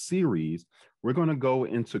Month series, we're going to go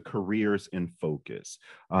into Careers in Focus,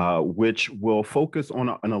 which will focus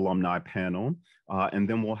on an alumni panel, and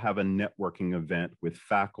then we'll have a networking event with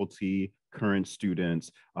faculty, current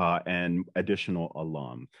students, and additional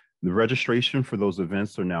alum. The registration for those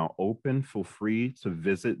events are now open. Feel free to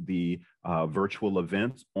visit the virtual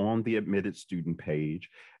events on the Admitted Student page.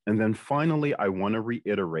 And then finally, I want to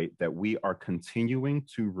reiterate that we are continuing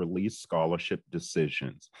to release scholarship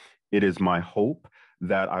decisions. It is my hope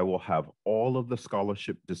that I will have all of the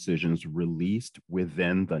scholarship decisions released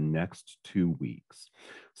within the next 2 weeks.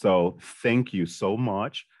 So thank you so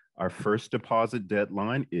much. Our first deposit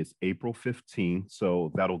deadline is April 15th,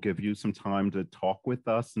 so that'll give you some time to talk with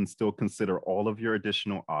us and still consider all of your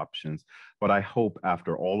additional options. But I hope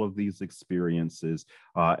after all of these experiences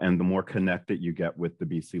and the more connected you get with the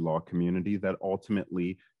BC Law community, that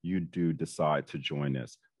ultimately you do decide to join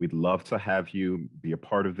us. We'd love to have you be a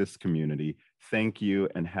part of this community. Thank you,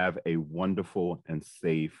 and have a wonderful and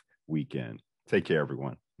safe weekend. Take care,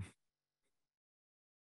 everyone.